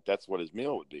 and like that's what his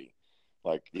meal would be.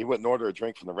 Like, he wouldn't order a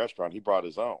drink from the restaurant; he brought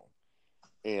his own.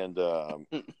 And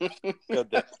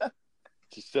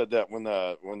she said that when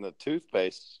the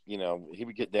toothpaste, he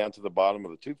would get down to the bottom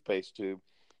of the toothpaste tube,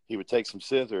 he would take some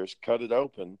scissors, cut it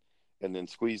open, and then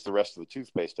squeeze the rest of the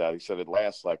toothpaste out. He said it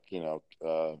lasts like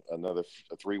another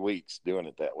 3 weeks doing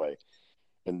it that way.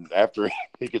 And after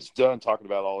he gets done talking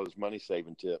about all his money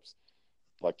saving tips,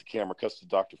 like the camera cuts to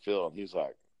Dr. Phil, and he's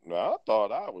like, "No, I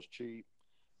thought I was cheap,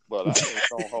 but I ain't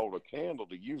gonna hold a candle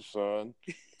to you, son."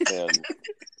 And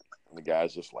the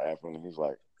guy's just laughing, and he's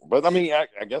like, "But I mean, I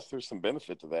guess there's some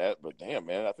benefit to that. But damn,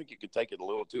 man, I think you could take it a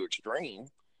little too extreme."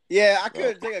 Yeah, I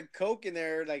could take a Coke in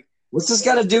there. Like, what's this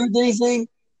got to do with anything?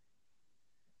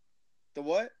 The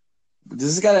what?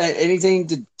 Does this got anything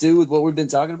to do with what we've been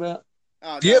talking about?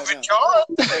 Oh, Yeah, no, for no. John.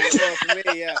 Well, for me,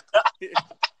 yeah.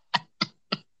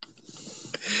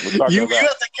 We're talking You about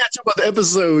have to catch up on the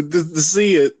episode to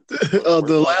see it. we're The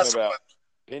talking last about one.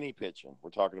 penny pitching. We're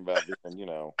talking about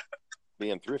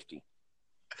being thrifty.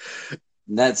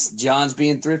 And that's John's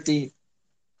being thrifty.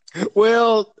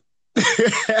 Well, I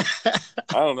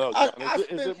don't know, John. I Is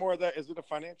spent- it more of that? Is it a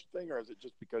financial thing, or is it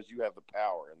just because you have the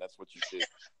power and that's what you do?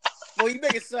 Well, you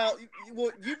make it sound.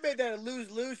 You made that a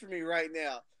lose for me right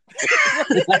now.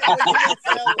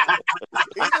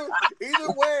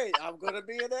 Either way, I'm gonna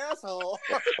be an asshole.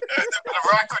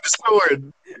 rock with the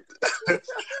sword.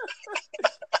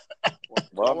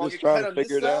 Well, Don't I'm wanna just get trying cut to on this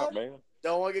figure it out, side? man.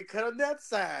 Don't want to get cut on that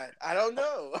side. I don't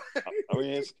know. I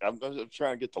mean, I'm just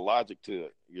trying to get the logic to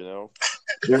it,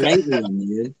 They're angry at me,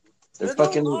 dude. They're There's no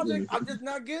fucking logic. I'm just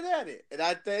not good at it, and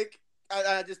I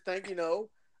just think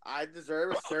I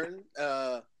deserve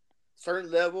a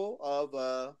certain level of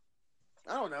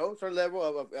I don't know, certain level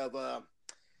of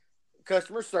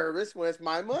customer service when it's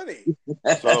my money.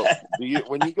 So,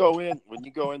 when you go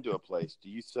into a place, do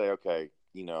you say, okay,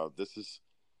 this is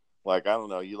like, I don't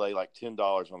know, you lay like $10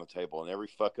 on the table, and every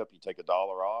fuck up you take $1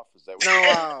 off? Is that what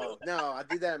No, I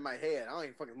do that in my head. I don't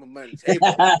even fucking put money on the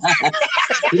table.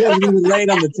 He doesn't even lay it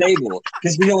on the table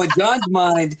because in John's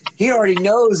mind, he already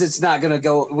knows it's not going to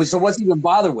go. So what's even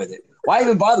bother with it? Why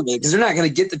even bother with it? Because they're not going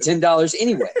to get the $10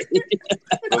 anyway.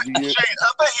 So do you,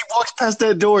 I bet he walks past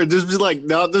that door and just be like,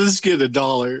 "No, just get $1."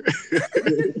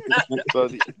 so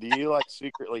do you like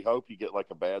secretly hope you get like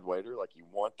a bad waiter? Like you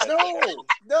want that?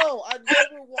 No, I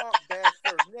never want bad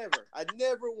service. Never. I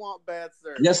never want bad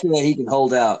service. Yesterday, he can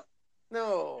hold out.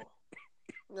 No.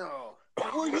 Well,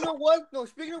 you know what? No,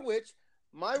 speaking of which,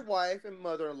 my wife and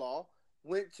mother-in-law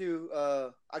went to I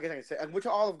went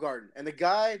to Olive Garden, and the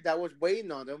guy that was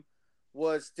waiting on them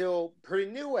was still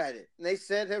pretty new at it. And they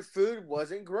said her food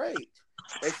wasn't great.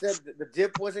 They said the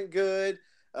dip wasn't good.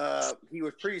 He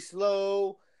was pretty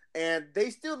slow, and they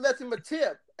still left him a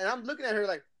tip. And I'm looking at her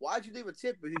like, why'd you leave a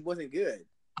tip if he wasn't good?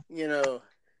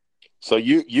 So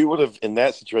you would have, in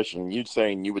that situation, you'd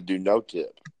saying you would do no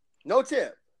tip. No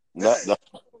tip. No.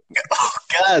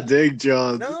 God dang,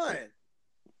 John. None.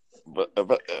 But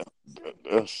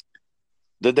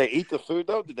did they eat the food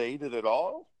though? Did they eat it at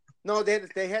all? No, they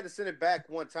had to send it back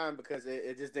one time because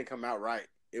it just didn't come out right.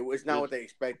 It was not what they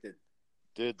expected.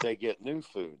 Did they get new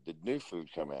food? Did new food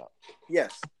come out?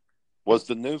 Yes. Was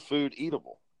the new food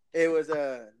eatable? It was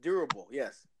durable,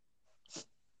 yes.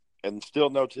 And still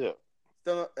no tip?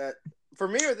 Still, for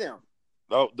me or them?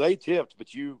 No, they tipped,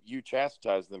 but you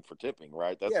chastised them for tipping,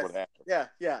 right? That's what happened. Yeah.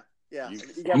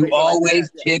 You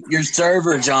always tip your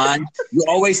server, John. You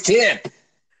always tip.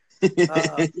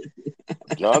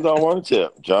 John don't want to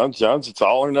tip. John's it's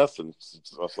all or nothing.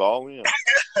 It's all in.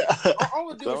 I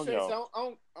want to do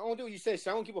what you say.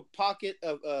 So I want to keep a pocket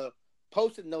of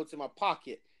Post-it notes in my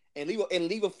pocket and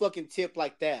leave a fucking tip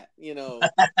like that. You gonna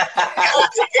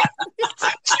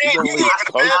leave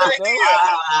Post-it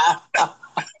notes?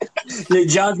 Yeah,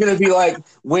 John's gonna be like,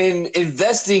 when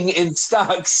investing in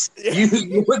stocks,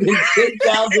 you put in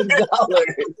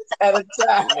 $10,000 at a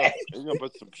time. He's gonna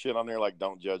put some shit on there like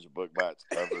 "Don't judge a book by its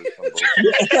cover."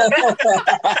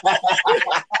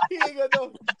 He ain't gonna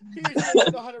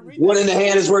know how to read. One in the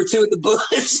hand is worth two in the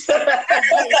bush.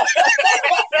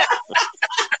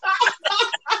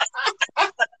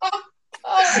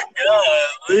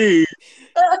 Golly.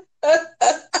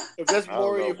 If that's I don't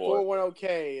more know, your boy.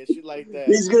 401k and shit like that.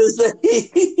 He's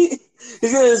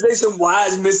gonna say some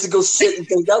wise mystical shit and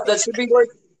think, "Oh, that should be worth.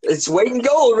 It's weight in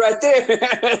gold right there."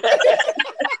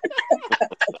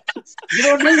 You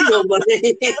don't need no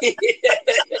money.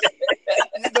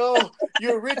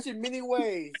 You're rich in many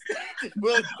ways.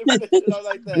 Well, like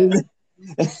that.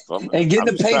 And getting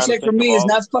the paycheck from me is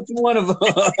not fucking one of them.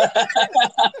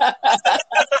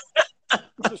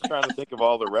 I'm just trying to think of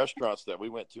all the restaurants that we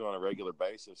went to on a regular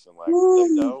basis, and like, did they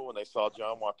know when they saw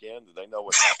John walk in? Did they know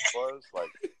what time it was?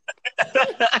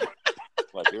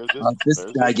 Like here's this, this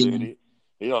guy this getting- dude.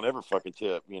 He don't ever fucking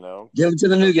tip, Give it to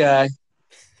the new guy.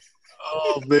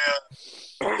 Oh man.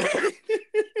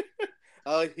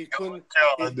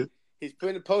 He's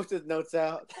putting the Post-it notes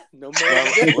out. No more. Now,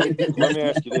 let me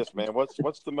ask you this, man.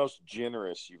 What's the most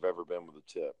generous you've ever been with a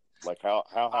tip? Like how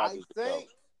high I does it go? think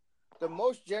the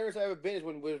most generous I've ever been is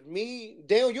when it was me,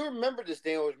 Daniel. You remember this,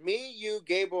 Daniel? It was me, you,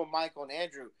 Gabriel, Michael, and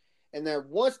Andrew, and that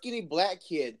one skinny black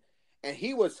kid, and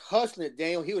he was hustling it,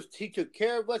 Daniel. He took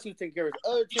care of us. He was taking care of his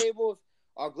other tables.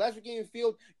 Our glass was getting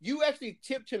filled. You actually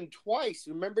tipped him twice.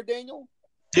 Remember, Daniel?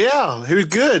 Yeah, he was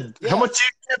good. Yeah. How much did you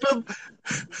tip him?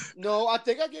 No, I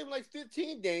think I gave him like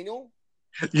 15, Daniel.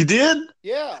 You did?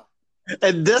 Yeah,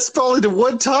 And that's probably the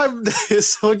one time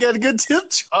so I got a good tip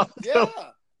job. yeah.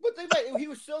 But think about it, he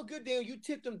was so good, Daniel. You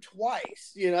tipped him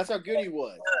twice. That's how good he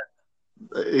was.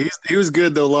 He was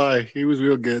good, no lie. He was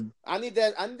real good. I need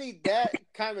that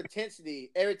kind of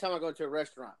intensity every time I go to a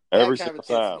restaurant. Every single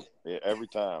time. Yeah, every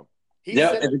time.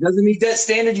 Yeah, if it doesn't meet that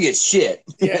standard, you get shit.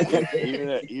 Yeah.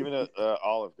 even at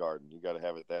Olive Garden, you got to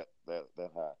have it that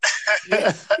high.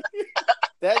 Yeah.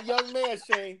 That young man,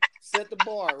 Shane, set the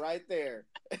bar right there.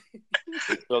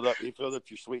 He filled up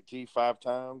your sweet tea 5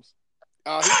 times.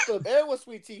 He filled everyone's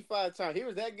sweet tea 5 times. He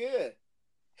was that good.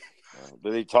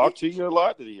 Did he talk to you a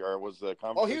lot? Or was the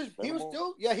conversation? He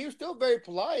was still very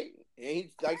polite. And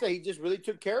like I said, he just really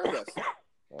took care of us.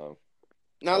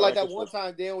 Not like that one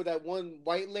time, Dan, with that one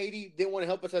white lady didn't want to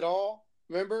help us at all.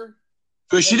 Remember?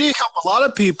 But she didn't help a lot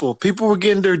of people. People were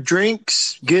getting their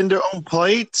drinks, getting their own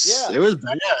plates. Yeah. It was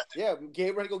bad. Yeah,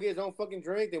 Gabe ready to go get his own fucking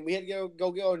drink, and we had to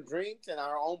go get our drinks and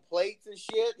our own plates and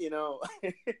shit,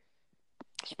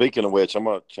 Speaking of which, I'm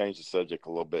going to change the subject a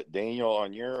little bit. Daniel,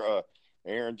 on your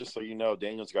Aaron, just so you know,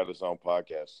 Daniel's got his own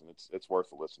podcast, and it's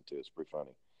worth a listen to. It's pretty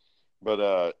funny.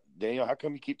 But Daniel, how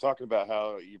come you keep talking about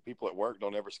how your people at work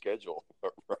don't ever schedule?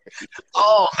 Right?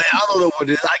 Oh man, I don't know what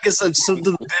it is. I guess I'm something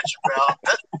to bitch about.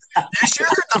 You sure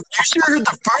heard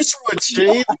the first one,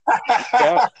 Shane?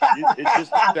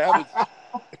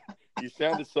 You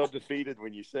sounded so defeated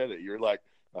when you said it. You're like,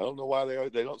 I don't know why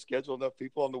they don't schedule enough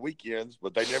people on the weekends,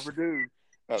 but they never do.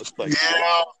 I was like,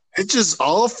 yeah, it's just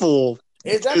awful.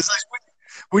 It's like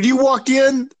when you walk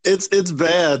in, it's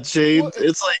bad, Shane.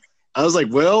 It's like I was like,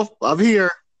 well, I'm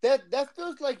here. That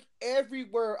feels like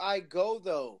everywhere I go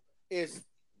though.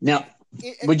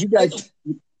 Would you guys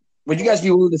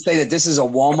be willing to say that this is a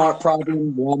Walmart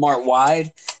problem, Walmart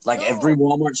wide? Like every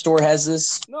Walmart store has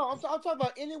this? No, I'm talking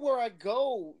about anywhere I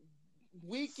go.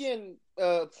 Weekend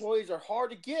employees are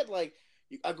hard to get. Like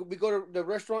we go to the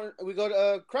restaurant, we go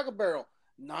to Cracker Barrel,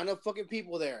 not enough fucking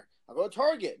people there. I go to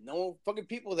Target, no fucking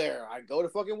people there. I go to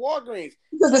fucking Walgreens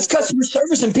because it's customer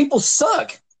service and people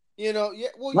suck.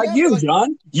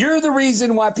 John. You're the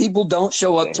reason why people don't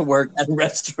show up to work at a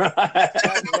restaurant.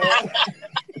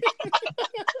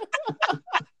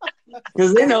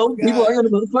 Because they know people are going to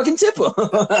motherfucking tip them.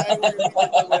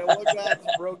 One guy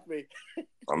just broke me.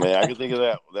 I mean, I can think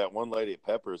of that one lady at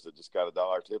Peppers that just got a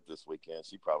 $1 tip this weekend.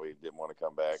 She probably didn't want to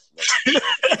come back.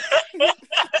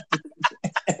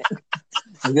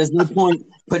 There's no point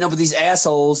putting up with these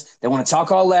assholes that want to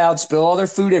talk all loud, spill all their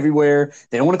food everywhere.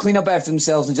 They don't want to clean up after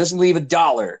themselves and just leave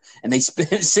 $1, and they spend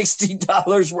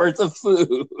 $60 worth of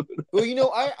food.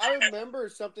 Well, I remember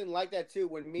something like that too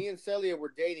when me and Celia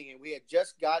were dating and we had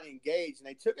just got engaged, and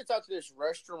they took us out to this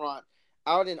restaurant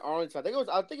out in Arlington. I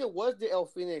think it was the El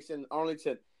Phoenix in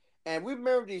Arlington, and we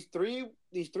remember these three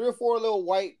or four little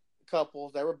white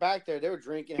couples that were back there. They were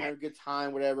drinking, having a good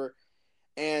time, whatever,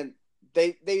 and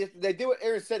They did what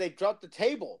Aaron said. They dropped the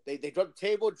table. They dropped the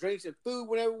table, drinks and food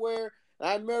went everywhere. And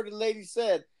I remember the lady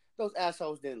said, those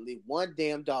assholes didn't leave one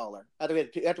damn dollar.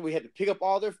 After we had to pick up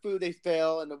all their food, they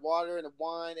fell, and the water and the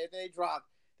wine, everything they dropped,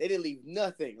 they didn't leave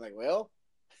nothing. Like, well,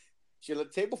 she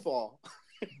let the table fall.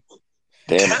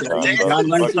 Damn it, John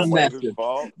learned from the master.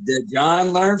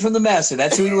 John learned from the master.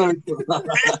 That's who he learned from.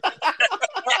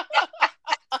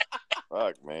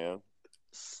 Fuck, man.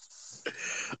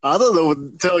 I don't know what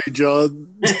to tell you,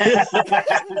 John.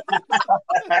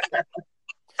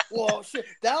 Well, shit,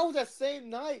 that was that same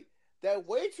night that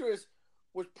waitress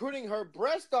was putting her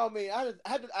breast on me. I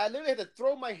literally had to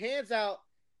throw my hands out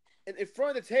in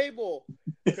front of the table.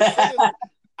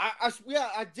 I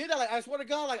did that. Like, I swear to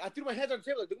God, like I threw my hands on the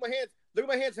table. Like, look at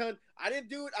my hands, hon. I didn't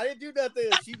do it. I didn't do nothing.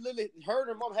 She literally, her and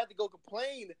her mom had to go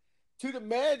complain to the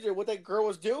manager what that girl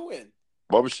was doing.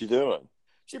 What was she doing?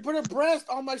 She put her breast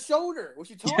on my shoulder. What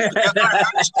she talking about?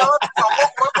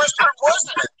 What restaurant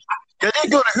was it? You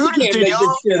didn't go to Hooters, did you?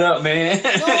 This shit up, man.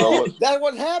 No, that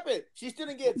wouldn't happen. She still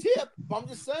didn't get a tip. I'm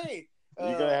just saying.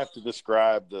 You're gonna have to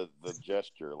describe the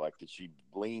gesture. Like, did she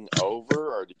lean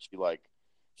over, or did she was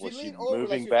she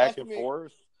moving back and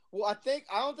forth? Well, I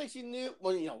don't think she knew.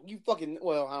 Well,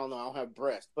 I don't know. I don't have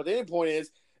breasts. But the end point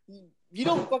is, you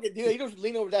don't fucking do that. You don't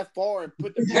lean over that far and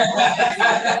put the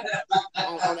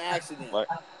on accident. Like,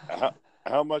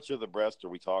 how much of the breast are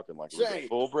we talking? Like, was it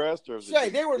full breast or?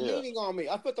 They were leaning on me.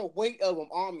 I put the weight of them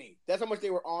on me. That's how much they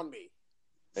were on me.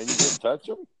 And you didn't touch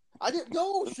them? I didn't.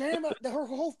 No, Sam. Her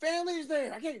whole family is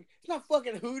there. I can't. It's not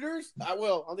fucking Hooters. I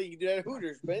don't think you can do that at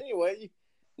Hooters. But anyway,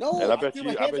 no. And I bet you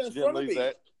didn't leave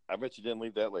that. I bet you didn't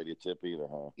leave that lady a tip either,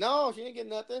 huh? No, she didn't get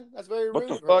nothing. That's very rude. What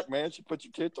the fuck, man? She put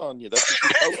your tits on you. That's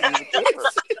what she told you.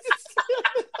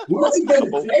 What's he gonna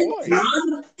Oh, take, boy.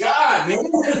 John? God, man.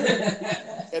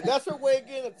 If that's her way of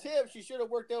getting a tip, she should have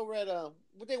worked over at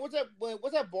what's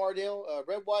that bar deal?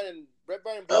 Red, white, and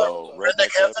blue. Oh,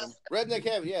 Redneck Heaven. Redneck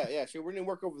Heaven. Yeah. She wouldn't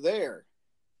work over there.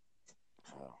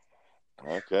 Oh,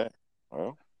 okay.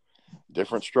 Well,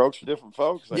 different strokes for different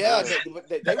folks. I Yeah, guess.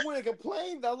 they wouldn't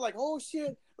complain. I was like, oh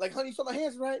shit. Like, honey, you saw my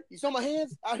hands, right? You saw my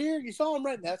hands out here? You saw them,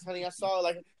 right? That's, honey, I saw it.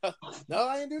 Like, no,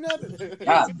 I didn't do nothing.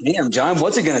 God damn, John,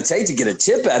 what's it gonna take to get a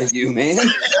tip out of you, man?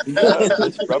 Yeah,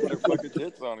 just rubbing her fucking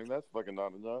tits on him. That's fucking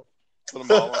not enough. Put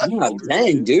them all on his God shoulders.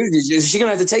 dang, dude. Is she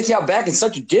gonna have to take you out back and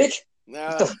suck your dick?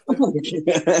 Nah, What the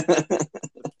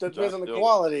fuck? depends on the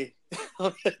quality.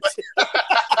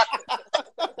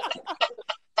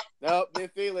 Nope,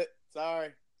 didn't feel it. Sorry.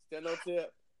 Still no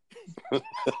tip.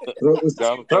 Throat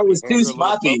was too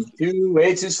sloppy.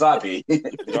 Way too sloppy. John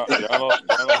will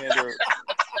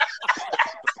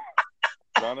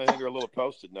hand her a little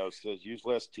post-it note that says, use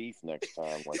less teeth next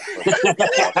time. Like,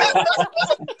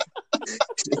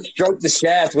 Stroke the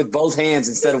shaft with both hands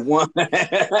instead of one.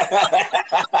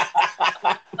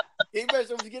 He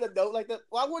better get a note like that.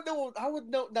 Well, I would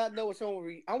not know what someone would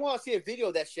read. I want to see a video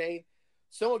of that, Shane.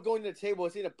 Someone going to the table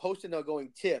and seeing a post-it note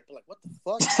going tip. Like, what the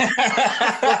fuck?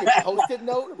 Fucking post-it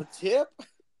note of a tip?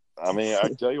 I mean, I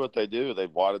tell you what they do. They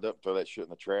wad it up, throw that shit in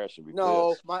the trash, and be No,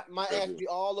 pissed. my ass be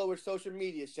all over social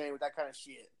media, Shane, with that kind of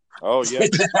shit. Oh, yeah.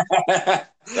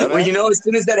 Well, you know, as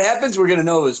soon as that happens, we're gonna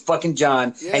know it was fucking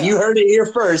John. Yeah. And you heard it here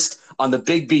first on the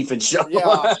Big Beefin' Show.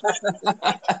 Yeah.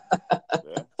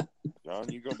 Yeah. John,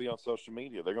 you're going to be on social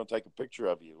media. They're going to take a picture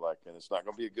of you, like, and it's not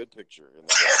going to be a good picture.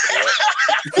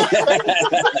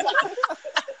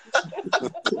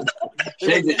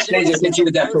 Shay just hit you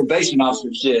with that probation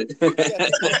officer shit.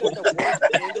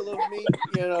 Angle of me,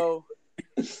 you know.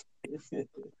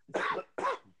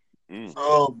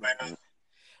 Oh man.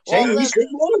 Shane, Well, you sick,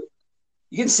 man?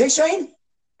 You getting sick, Shane?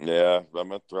 Yeah,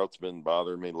 my throat's been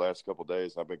bothering me the last couple of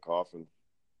days. I've been coughing.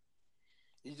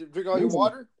 You drink all your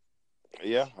water?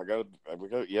 Yeah, I've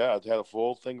had a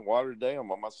full thing of water today.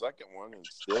 I'm on my second one, and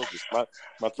still just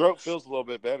my throat feels a little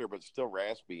bit better, but it's still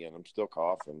raspy, and I'm still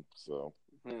coughing. So,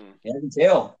 Yeah, I can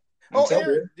tell.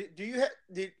 Aaron, do you have?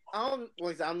 I'm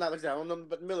not like that. I don't know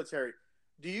about the military.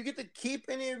 Do you get to keep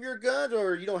any of your guns,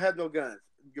 or you don't have no guns?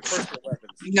 Your personal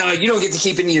weapons? No, you don't get to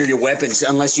keep any of your weapons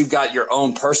unless you've got your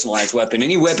own personalized weapon.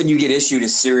 Any weapon you get issued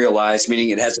is serialized, meaning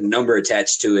it has a number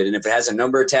attached to it. And if it has a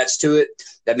number attached to it,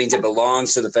 that means it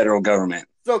belongs to the federal government.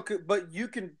 So, but you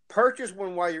can purchase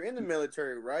one while you're in the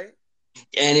military, right?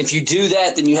 And if you do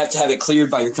that, then you have to have it cleared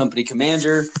by your company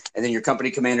commander, and then your company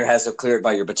commander has to clear it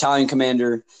by your battalion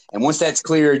commander. And once that's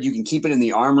cleared, you can keep it in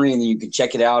the armory, and then you can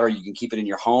check it out, or you can keep it in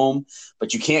your home.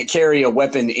 But you can't carry a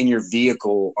weapon in your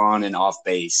vehicle on and off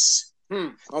base.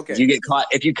 Okay. If you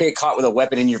get caught with a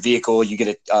weapon in your vehicle, you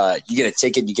get a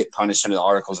ticket. You get punished under the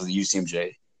articles of the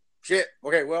UCMJ. Shit.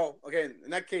 Okay. Well. Okay.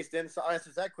 In that case, then so I answer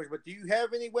that question. But do you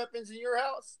have any weapons in your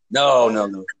house? No.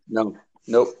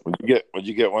 Nope. Would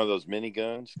you get one of those mini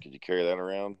guns? Could you carry that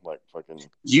around like fucking?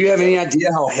 Do you have any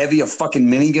idea how heavy a fucking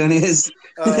minigun is?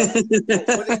 What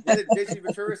did Jesse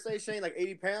Ventura say, Shane? Like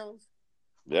 80 pounds?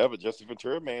 Yeah, but Jesse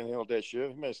Ventura manhandled that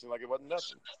shit. He made it seem like it wasn't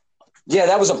nothing. Yeah,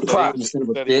 that was a prop, He you son of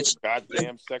a said he was bitch. a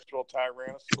goddamn sexual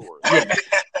tyrannosaurus.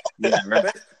 Yeah,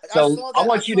 right. So I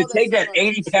want you to take that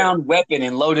 80-pound weapon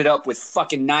and load it up with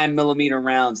fucking 9mm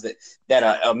rounds that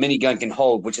a minigun can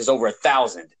hold, which is over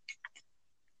 1,000.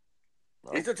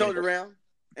 He still towed it around,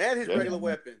 and his regular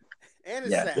weapon, and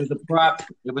his sack. It was a prop.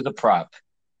 It was a prop.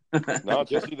 No,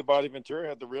 Jesse the Body Ventura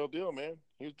had the real deal, man.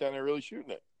 He was down there really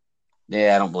shooting it.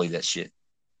 Yeah, I don't believe that shit.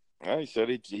 Yeah, he said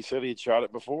he'd shot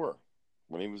it before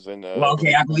when he was in. Well,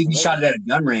 okay, I believe he shot it at a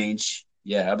gun range.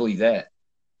 Yeah, I believe that.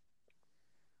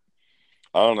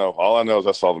 I don't know. All I know is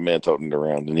I saw the man toting it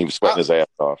around, and he was sweating his ass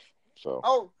off. So.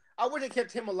 Oh, I would have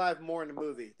kept him alive more in the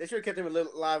movie. They should have kept him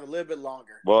alive a little bit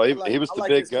longer. Well, he was the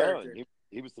big gun.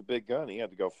 He was the big gun. He had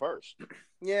to go first.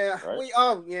 Yeah. Right?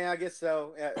 I guess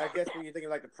so. I guess when you're thinking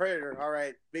like the Predator, all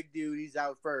right, big dude, he's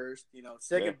out first.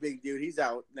 Second big dude, he's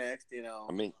out next.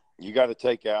 I mean, you got to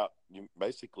take out.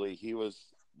 Basically,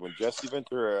 when Jesse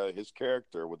Ventura, his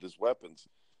character with his weapons,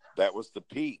 that was the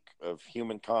peak of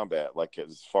human combat. Like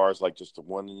as far as like just the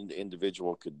one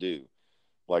individual could do.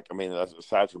 Like, I mean,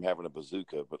 aside from having a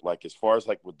bazooka, but like as far as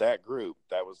like with that group,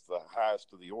 that was the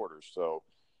highest of the orders. So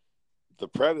the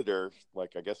Predator,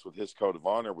 like I guess with his code of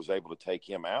honor, was able to take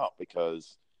him out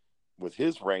because with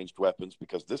his ranged weapons,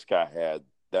 because this guy had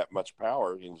that much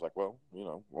power, he was like, well,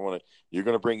 you're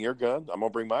going to bring your gun, I'm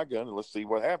going to bring my gun, and let's see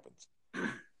what happens.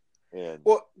 And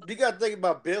well, you got to think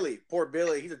about Billy. Poor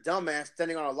Billy. He's a dumbass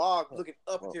standing on a log looking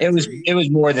up. It was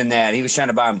more than that. He was trying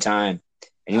to buy him time.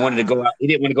 and he wanted to go out. He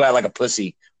didn't want to go out like a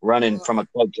pussy running from a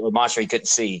club to a monster he couldn't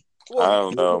see. Well, I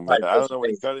don't know, man. I don't know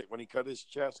when he cut his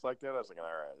chest like that. I was like, all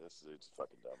right, this is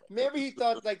fucking dumb. maybe he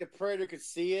thought like the predator could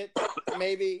see it.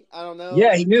 Maybe I don't know.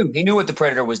 Yeah, he knew. He knew what the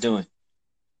predator was doing.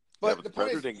 But the the point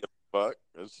predator is, didn't give a fuck.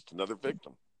 It's just another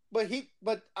victim.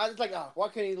 but I was like, why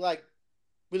can't he like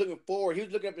be looking forward? He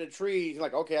was looking up in the trees,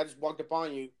 like, okay, I just walked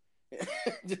upon you.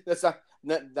 That's not.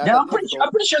 I'm pretty sure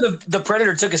the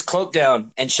predator took his cloak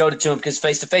down and showed it to him because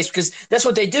face to face, because that's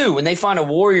what they do when they find a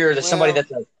warrior, that's somebody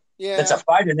that's a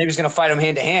fighter, and they're just going to fight him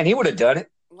hand to hand. He would have done it.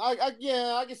 I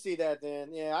can see that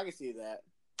then. Yeah, I can see that.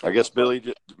 I guess Billy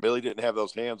didn't have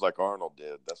those hands like Arnold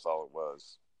did. That's all it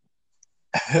was.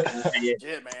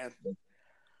 Yeah, man.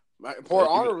 Poor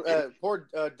Arnold. What's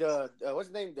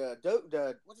his name?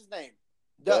 What's his name?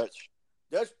 Dutch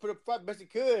put up fight best he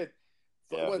could.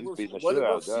 Yeah, he's beating the shit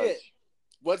out of Dutch.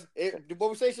 What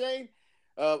we say, Shane?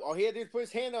 All he had to do was put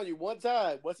his hand on you one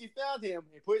time. Once he found him,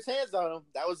 he put his hands on him.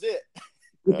 That was it.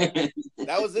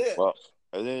 That was it. Well,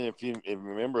 and then if you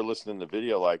remember listening to the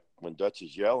video, like when Dutch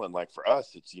is yelling, like for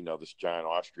us, it's this giant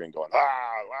Austrian going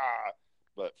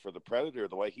but for the predator,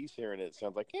 the way he's hearing it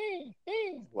sounds like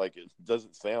like it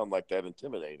doesn't sound like that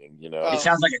intimidating. It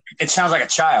sounds like a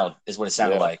child is what it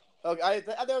sounded like. Okay, I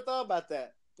never thought about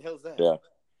that. The hell's that? Yeah,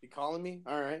 you calling me?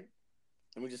 All right,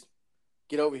 let me just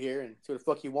get over here and see what the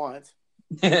fuck he wants.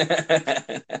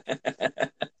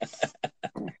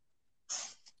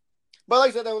 But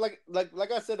like I said, though, like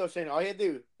I said, though, Shane, all he had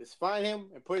to do is find him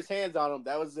and put his hands on him.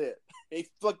 That was it. He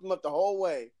fucked him up the whole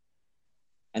way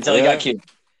until he got killed.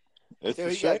 It's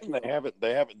a shame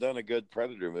they haven't done a good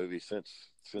Predator movie since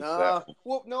that.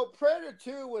 Well, no, Predator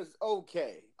 2 was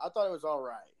okay. I thought it was all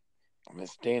right. I mean,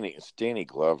 it's Danny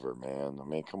Glover, man. I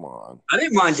mean, come on. I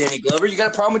didn't mind Danny Glover. You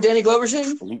got a problem with Danny Glover,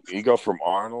 Shane? You go from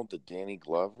Arnold to Danny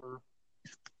Glover.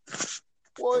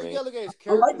 Well, you gotta look at his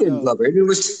character. I like Danny Glover. It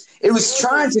was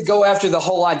trying to go after the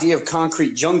whole idea of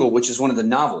Concrete Jungle, which is one of the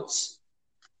novels.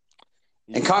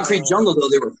 In Concrete Jungle, though,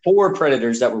 there were 4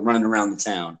 predators that were running around the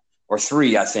town. Or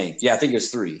 3, I think. Yeah, I think it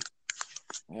was 3.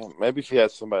 Yeah, maybe if you had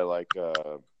somebody like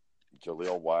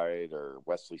Jaleel White or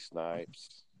Wesley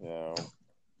Snipes,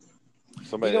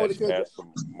 somebody that had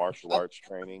some martial arts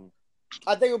training.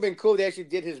 I think it would have been cool if they actually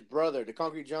did his brother, the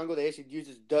Concrete Jungle. They actually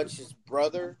used Dutch's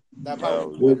brother.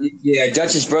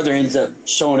 Dutch's brother ends up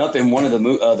showing up in one of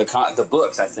the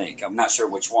books, I think. I'm not sure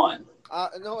which one.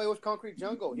 No, it was Concrete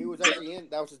Jungle. He was actually in.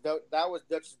 That was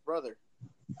Dutch's brother.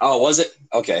 Oh, was it?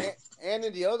 Okay. And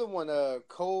in the other one,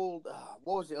 Cold.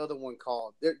 What was the other one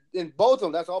called? In both of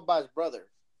them, that's all by his brother.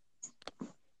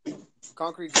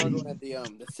 Concrete Jungle and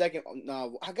the second.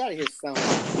 No, I gotta hear sound.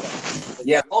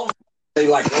 Yeah, they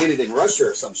landed in Russia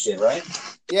or some shit, right?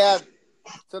 Yeah.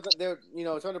 So they're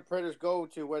some of the predators go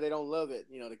to where they don't love it.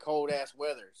 The cold ass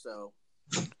weather. So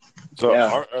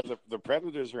are the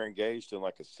predators are engaged in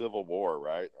like a civil war,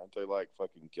 right? Aren't they like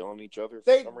fucking killing each other?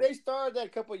 They started that a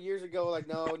couple of years ago. Like,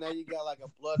 no, now you got like a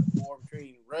blood war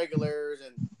between regulars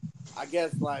and I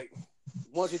guess like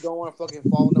once you don't want to fucking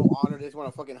follow no honor, they just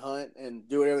want to fucking hunt and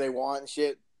do whatever they want and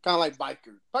shit. Kind of like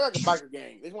bikers, probably like a biker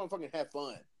gang. They just want to fucking have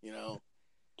fun,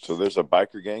 So there's a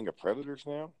biker gang of predators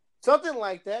now. Something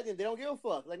like that, and they don't give a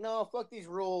fuck. Like, no, fuck these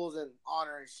rules and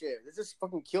honor and shit. Let's just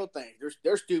fucking kill things.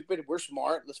 They're stupid. We're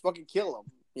smart. Let's fucking kill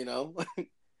them.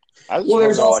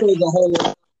 There's also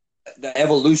the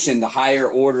evolution, the higher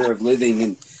order of living,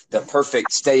 and the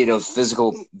perfect state of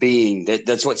physical being.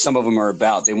 That's what some of them are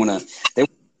about. They want to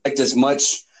collect as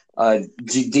much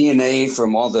DNA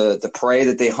from all the prey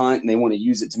that they hunt, and they want to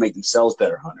use it to make themselves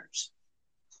better hunters.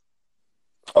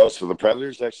 Oh, so the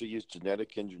predators actually use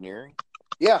genetic engineering?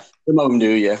 Yeah, some of them do.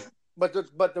 Yeah, but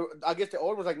I guess the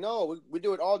old ones like, no, we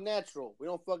do it all natural. We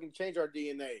don't fucking change our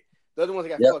DNA. The other ones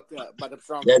got fucked up by the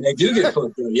strong. Yeah, they do get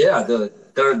fucked up. Yeah, the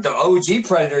OG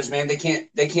predators, man, they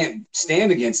can't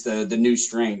stand against the new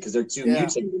strain because they're too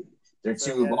mutated. They're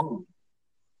too evolved.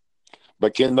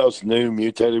 But can those new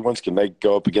mutated ones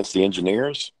go up against the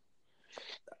engineers?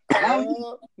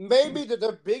 Maybe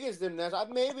they're biggest than that.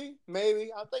 Maybe.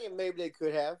 I'm thinking maybe they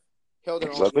could have. I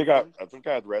think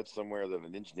I had read somewhere that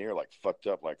an engineer fucked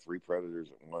up 3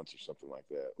 predators at once or something like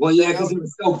that. Well, yeah, because they're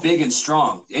so big and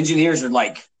strong. Engineers are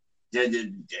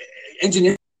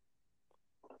engineers,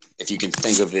 if you can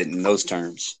think of it in those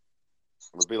terms.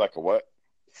 Would be like a what?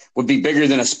 Would be bigger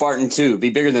than a Spartan 2. Be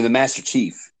bigger than the Master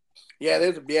Chief. Yeah,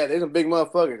 there's some big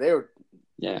motherfuckers. They were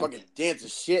fucking dense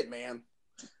as shit, man.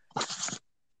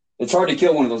 It's hard to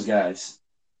kill one of those guys.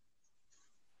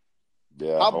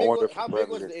 Yeah. How big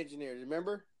was the engineer?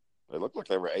 Remember? They looked like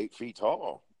they were 8 feet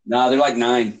tall. No, they're like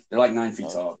 9. They're like 9 feet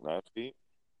tall. 9 feet.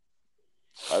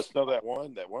 I just know that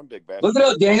one big bastard. Look it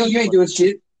up, Daniel. You ain't doing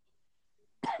shit.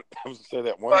 I was gonna say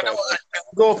that one.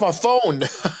 Go with my phone.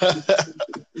 If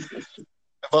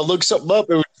I look something up,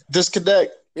 it would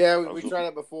disconnect. Yeah, we tried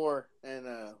it before, and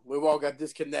we all got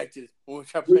disconnected when we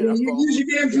tried playing our phone. Use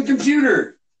your damn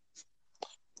computer.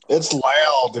 It's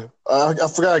loud. I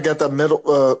forgot I got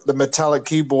the metallic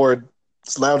keyboard.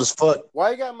 It's loud as fuck.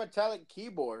 Why you got a metallic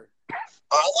keyboard?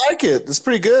 I like it. It's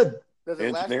pretty good. Does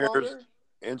it last longer?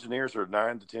 Engineers are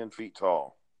 9 to 10 feet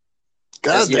tall.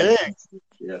 God dang.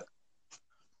 Yeah.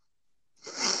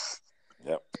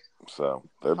 Yep. So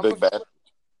they're big bad.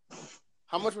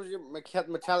 How much was your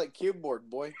metallic keyboard,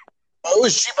 boy? Oh, it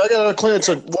was cheap. I got it on clearance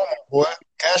at Walmart, boy.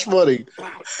 Cash money.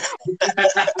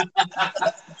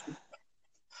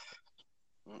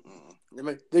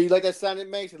 Do you like that sound it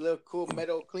makes? A little cool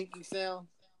metal clinky sound?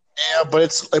 Yeah, but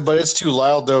it's too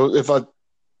loud though. If I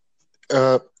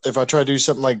try to do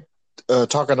something like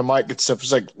talk on the mic and stuff,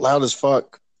 it's like loud as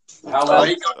fuck. How loud?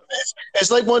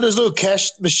 It's like one of those little cash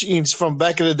machines from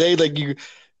back in the day. Like you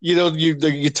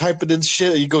type it in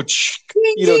shit, and you go, yeah,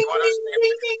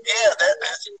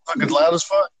 that's fucking loud as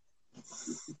fuck.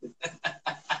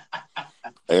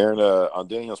 Aaron, on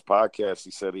Daniel's podcast,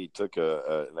 he said he took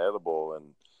an edible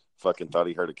and fucking thought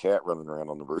he heard a cat running around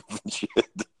on the roof and shit.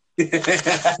 It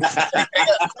got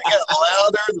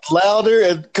louder,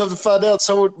 and come to find out,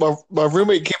 my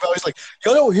roommate came out. He's like,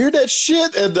 "Y'all don't hear that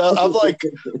shit?" And I'm like,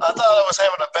 I thought I was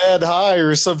having a bad high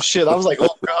or some shit. I was like,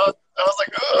 "Oh god!" I was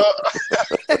like, Ugh.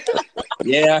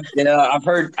 Yeah. I've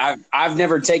heard. I've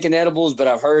never taken edibles, but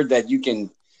I've heard that you can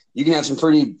have some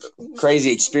pretty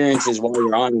crazy experiences while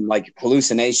you're on them, like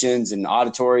hallucinations and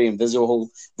auditory and visual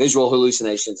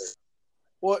hallucinations.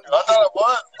 What? I thought it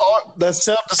was. Oh, that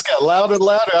sound just got louder and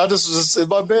louder. I just was in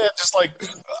my bed, just like.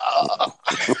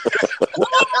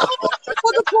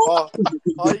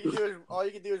 All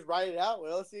you can do is write it out.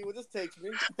 Well, let's see what this takes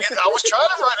me. I was trying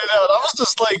to write it out. I was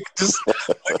just like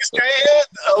straight ahead.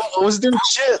 I was doing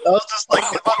shit. I was just like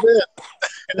in my bed.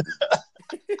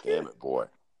 Damn it, boy.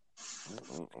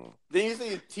 Then you see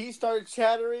your teeth started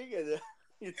chattering, and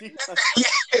your teeth.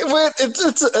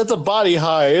 It's a body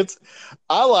high.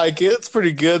 I like it. It's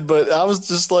pretty good, but I was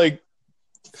just like,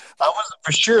 I wasn't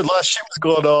for sure. A lot of shit was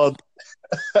going on.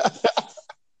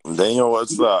 Daniel,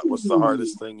 what's the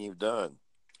hardest thing you've done?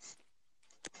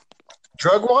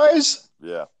 Drug wise?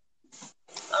 Yeah.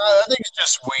 I think it's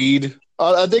just weed.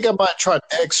 I think I might try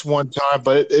X one time,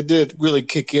 but it didn't really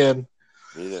kick in.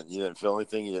 You didn't feel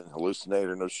anything? You didn't hallucinate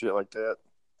or no shit like that?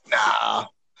 Nah.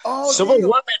 Oh, someone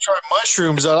wanted me to try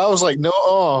mushrooms, and I was like,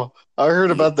 no. I heard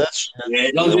about that shit.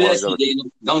 Yeah, don't do that shit,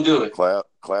 Daniel. Don't do it. Cloud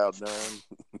nine.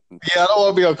 Yeah, I don't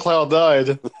want to be on cloud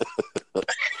nine.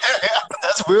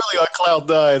 That's really on cloud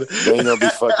nine.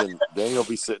 Daniel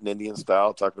be sitting Indian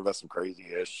style talking about some crazy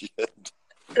ass shit.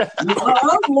 Boy.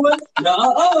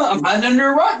 I'm hiding under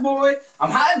a rock, boy.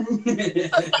 I'm hiding.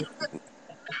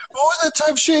 What was that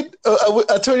type shit?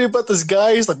 I told you about this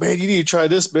guy. He's like, man, you need to try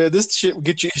this, man. This shit will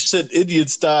get you shit Indian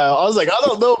style. I was like, I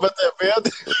don't know about that, man.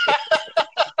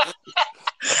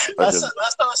 That's how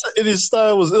I said Indian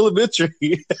style was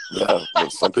elementary. Yeah,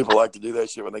 but some people like to do that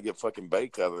shit when they get fucking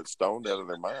baked out of it, stoned out of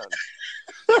their mind.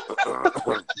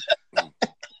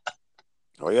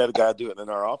 We had a guy do it in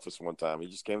our office one time. He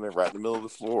just came there right in the middle of the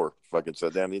floor, fucking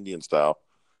sat down Indian style,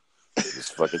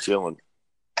 just fucking chilling.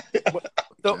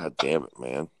 God damn it,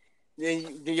 man. Yeah,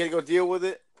 you had to go deal with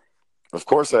it? Of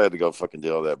course I had to go fucking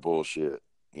deal with that bullshit,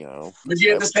 you know. But you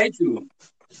have to say to him.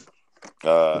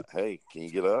 Hey, can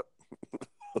you get up?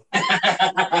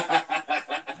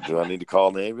 Do I need to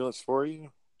call an ambulance for you?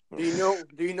 Do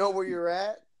you know where you're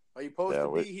at? Are you supposed to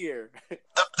be here?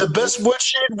 The best one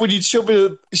shit when you show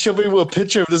me a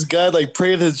picture of this guy like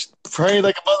praying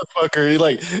like a motherfucker. He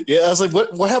like, yeah, I was like,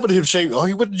 what happened to him, Shane? Oh,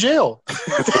 he went to jail.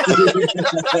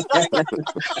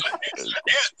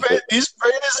 he's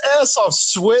praying his ass off,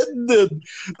 sweating and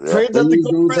praying that to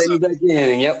go to prison. Back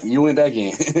in. Yep, you went back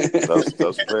in.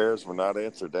 those prayers were not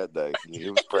answered that day. He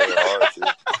was praying hard too.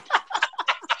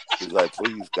 He's like,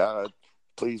 please, God,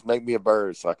 please make me a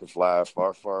bird so I can fly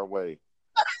far, far away.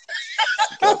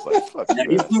 God's like, fuck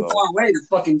you, flew far away to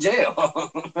fucking jail.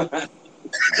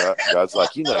 God's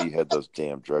like, you know you had those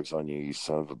damn drugs on you, you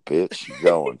son of a bitch. You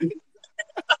going.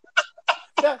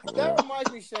 That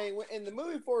reminds me, Shane, in the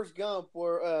movie Forrest Gump,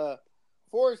 where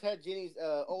Forrest had Jenny's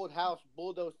old house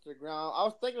bulldozed to the ground. I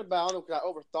was thinking about, I don't know, because I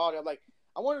overthought it. I'm like,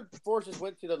 I wonder if Forrest just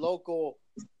went to the local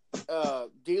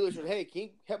dealer and said, hey, can you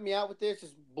help me out with this?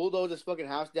 Just bulldoze this fucking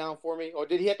house down for me? Or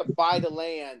did he have to buy the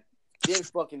land? Didn't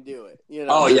fucking do it. You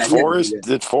know? Oh, yeah.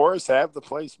 Did Forrest have the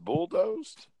place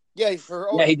bulldozed? Yeah, he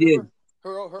did.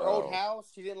 Her old house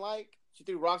she didn't like. She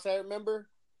threw rocks at her, remember?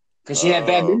 Because she had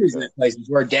bad memories in okay. that place.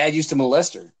 Where her dad used to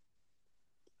molest her.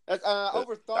 That's, I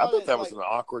overthought thought it. that was Like, an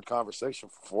awkward conversation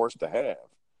for Forrest to have.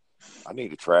 I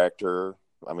need a tractor.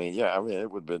 I mean, yeah, it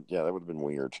would have been, that would have been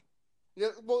weird. yeah,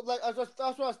 well, like that's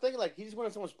what I was thinking. Like, he just went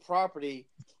on someone's property.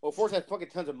 Well, Forrest had fucking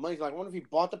tons of money. So, like, I wonder if he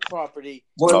bought the property.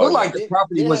 Well, it Oh, looked yeah. like the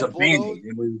property They was had abandoned.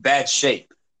 It was in bad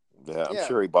shape. Yeah, I'm Yeah.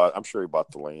 sure he bought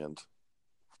the land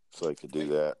so he could do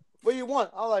that. What do you want?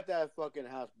 I like that fucking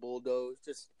house bulldozed.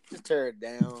 Just tear it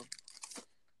down.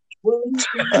 Well,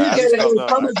 I just don't it was know.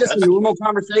 probably just a That's- normal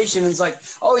conversation. It's like,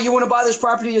 oh, you want to buy this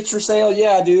property? It's for sale.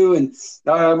 Yeah, I do. And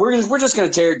we're just going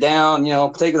to tear it down. You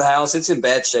know, take the house. It's in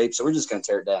bad shape, so we're just going to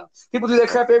tear it down. People do that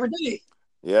crap every day.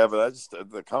 Yeah, but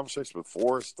the conversation with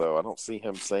Forrest though, I don't see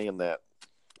him saying that.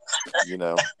 You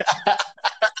know,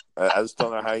 I just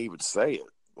don't know how he would say it.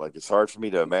 Like, it's hard for me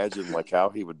to imagine like how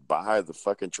he would buy the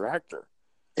fucking tractor.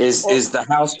 Is the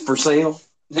house for sale?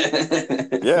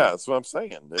 Yeah, that's what I'm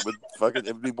saying. It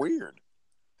would be weird.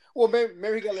 Well,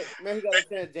 maybe he got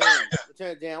Lieutenant Dan.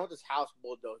 Lieutenant Dan, I want this house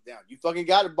bulldozed down. You fucking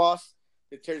got it, boss.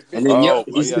 They tear his And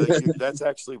business.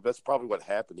 then, That's probably what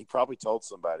happened. He probably told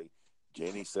somebody.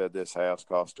 Jenny said this house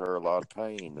cost her a lot of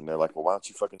pain, and they're like, "Well, why don't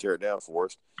you fucking tear it down for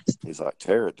us?" He's like,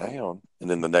 "Tear it down," and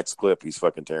then the next clip, he's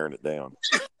fucking tearing it down.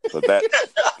 But that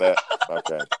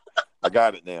okay, I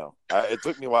got it now. It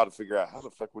took me a while to figure out how the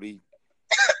fuck would he.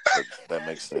 But that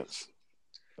makes sense.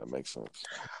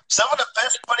 Some of the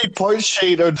best funny parts,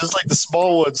 Shane, are just like the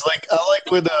small ones. Like I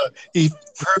like when he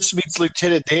first meets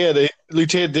Lieutenant Dan.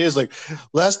 Lieutenant Dan's like,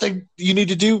 "Last thing you need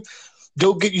to do,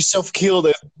 don't get yourself killed."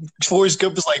 And Forrest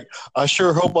Gump is like, "I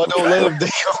sure hope I don't let him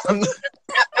down."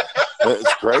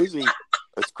 It's crazy.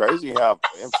 It's crazy how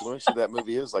influential that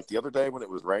movie is. Like the other day when it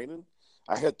was raining,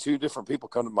 I had 2 different people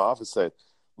come to my office and say,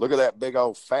 "Look at that big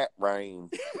old fat rain."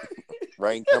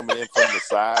 Rain coming in from the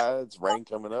sides, rain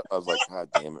coming up. I was like, God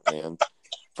damn it, man.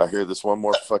 If I hear this one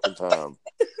more fucking time,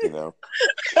 you know.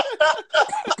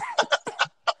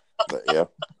 But yeah.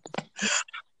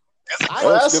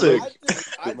 Classic.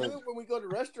 I do it when we go to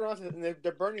restaurants and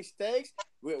they're burning steaks.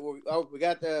 We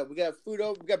got food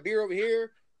over, we got beer over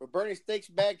here. We're burning steaks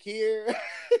back here.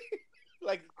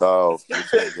 Like, Oh,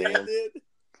 Dan did.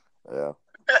 yeah.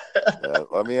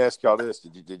 Let me ask y'all this: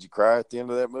 Did you cry at the end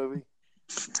of that movie?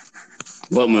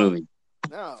 What movie?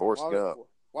 No. Forrest Gump.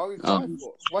 Why are we crying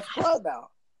for? What's cry about?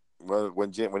 Well,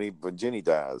 when Jenny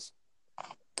dies,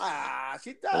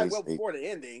 She died He's- well before the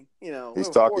ending. You know, he's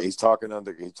well talking. before- He's talking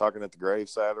at the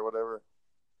graveside or whatever.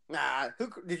 Nah,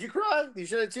 did you cry? You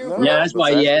should have too. No, for Yeah, her? that's I was why,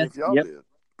 asking yeah. if y'all Yep. did.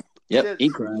 Yep, he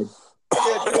cried. You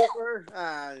should have for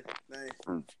her?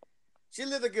 Nice. She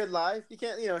lived a good life. You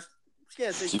can't, she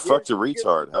can't say She did. fucked a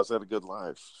retard. How's that a good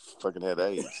life? Fucking had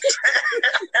AIDS.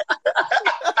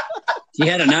 She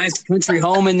had a nice country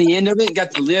home in the end of it.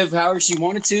 Got to live however she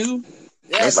wanted to.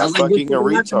 Yeah, That By sounds like fucking good a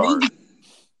for her to me. retard.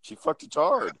 She fucked a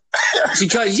tard. She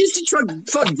used to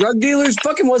fuck drug dealers.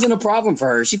 Fucking wasn't a problem for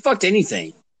her. She fucked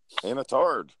anything. And a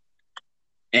tard.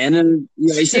 And then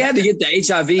she had to get the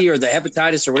HIV or the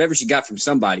hepatitis or whatever she got from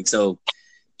somebody. So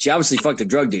she obviously fucked a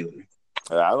drug dealer.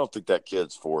 I don't think that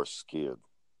kid's Forrest's kid.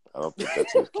 I don't think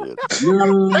that's his kid.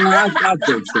 No, I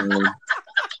think so.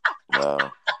 No.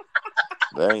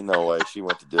 There ain't no way she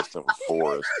went to distant with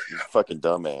Forrest. You fucking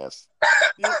dumbass.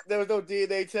 there was no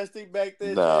DNA testing back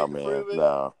then. No, to man. prove it.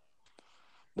 No,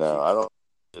 I don't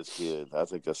think this kid. I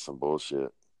think that's some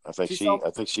bullshit. I think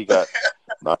she got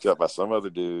knocked up by some other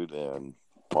dude and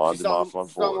pawned him off on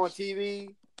saw him on Forrest.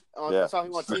 TV. Yeah. Saw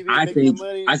him on TV I making think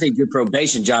money. I think your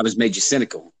probation job has made you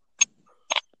cynical.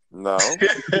 No,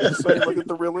 just saying, look at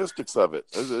the realistics of it.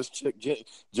 This chick,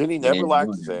 Jenny, never Yeah,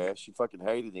 liked his ass. She fucking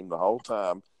hated him the whole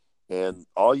time. And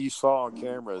all you saw on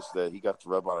camera is that he got to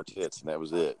rub on her tits, and that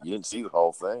was it. You didn't see the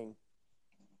whole thing.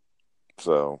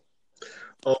 So,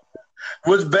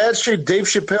 With bad shape, Dave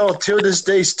Chappelle till this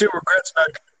day still regrets not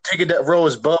taking that role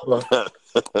as Bubba.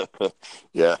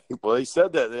 yeah. Well, he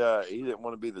said that he didn't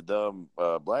want to be the dumb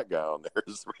black guy on there.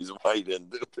 Is the reason why he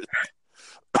didn't do it.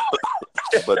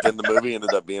 But then the movie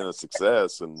ended up being a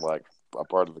success and like a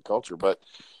part of the culture. But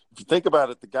if you think about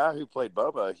it, the guy who played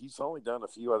Bubba, he's only done a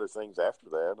few other things after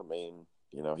that. I mean,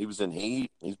 he was in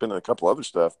Heat. He's been in a couple other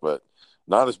stuff, but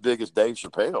not as big as Dave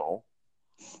Chappelle.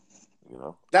 I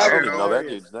don't even know that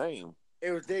dude's name.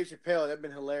 It was Dave Chappelle. That'd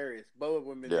been hilarious. Bubba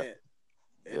would have been it.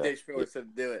 And Dave Chappelle would have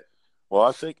said do it. Well,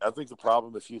 I think the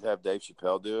problem if you'd have Dave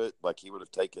Chappelle do it, like he would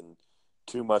have taken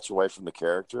too much away from the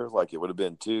character. Like it would have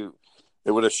been too.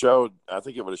 It would have showed. I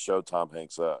think it would have showed Tom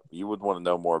Hanks up. You would want to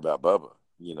know more about Bubba.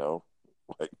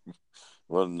 Like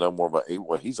want to know more about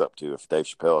what he's up to if Dave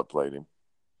Chappelle had played him.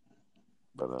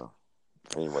 But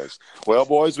anyways, well,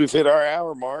 boys, we've hit our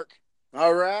hour mark.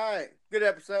 All right. Good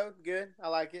episode. Good. I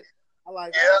like it. I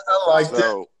liked it.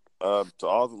 So, to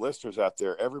all the listeners out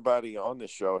there, everybody on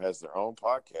this show has their own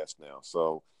podcast now.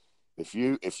 So, if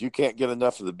you can't get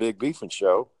enough of the Big Beefin'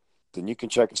 Show, then you can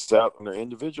check us out on their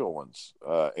individual ones.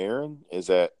 Aaron is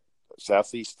at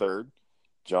Southeast Third,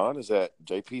 John is at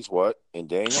JP's What, and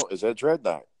Daniel is at Dread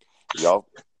Night. Y'all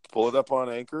pull it up on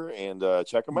Anchor and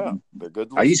check them out. They're good.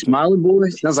 To Are you listen to. smiling, boy?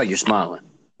 Sounds like you're smiling.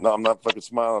 No, I'm not fucking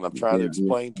smiling. I'm trying to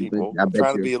explain people. I I'm bet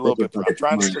trying to you're- be a little bet bit. you're I'm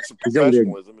trying to fucking put some He's over there.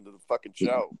 professionalism into the fucking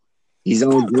show. He's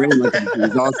all grinning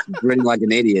he's all grinning like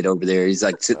an idiot over there. He's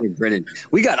like sitting there grinning.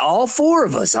 We got all four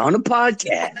of us on a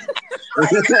podcast.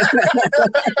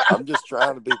 I'm just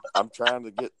trying to be. I'm trying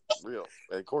to get real.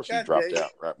 And of course, he God dropped dang it.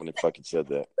 out right when he fucking said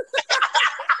that.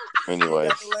 You Anyways,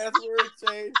 got the last word,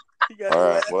 Shane. You got All the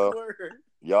right, last well. word.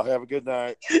 y'all have a good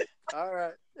night. All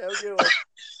right. Have a good one.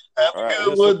 All right,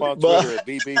 Good hit us up one. on Bye. Twitter at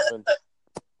BBeefin.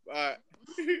 All right.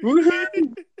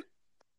 Woohoo.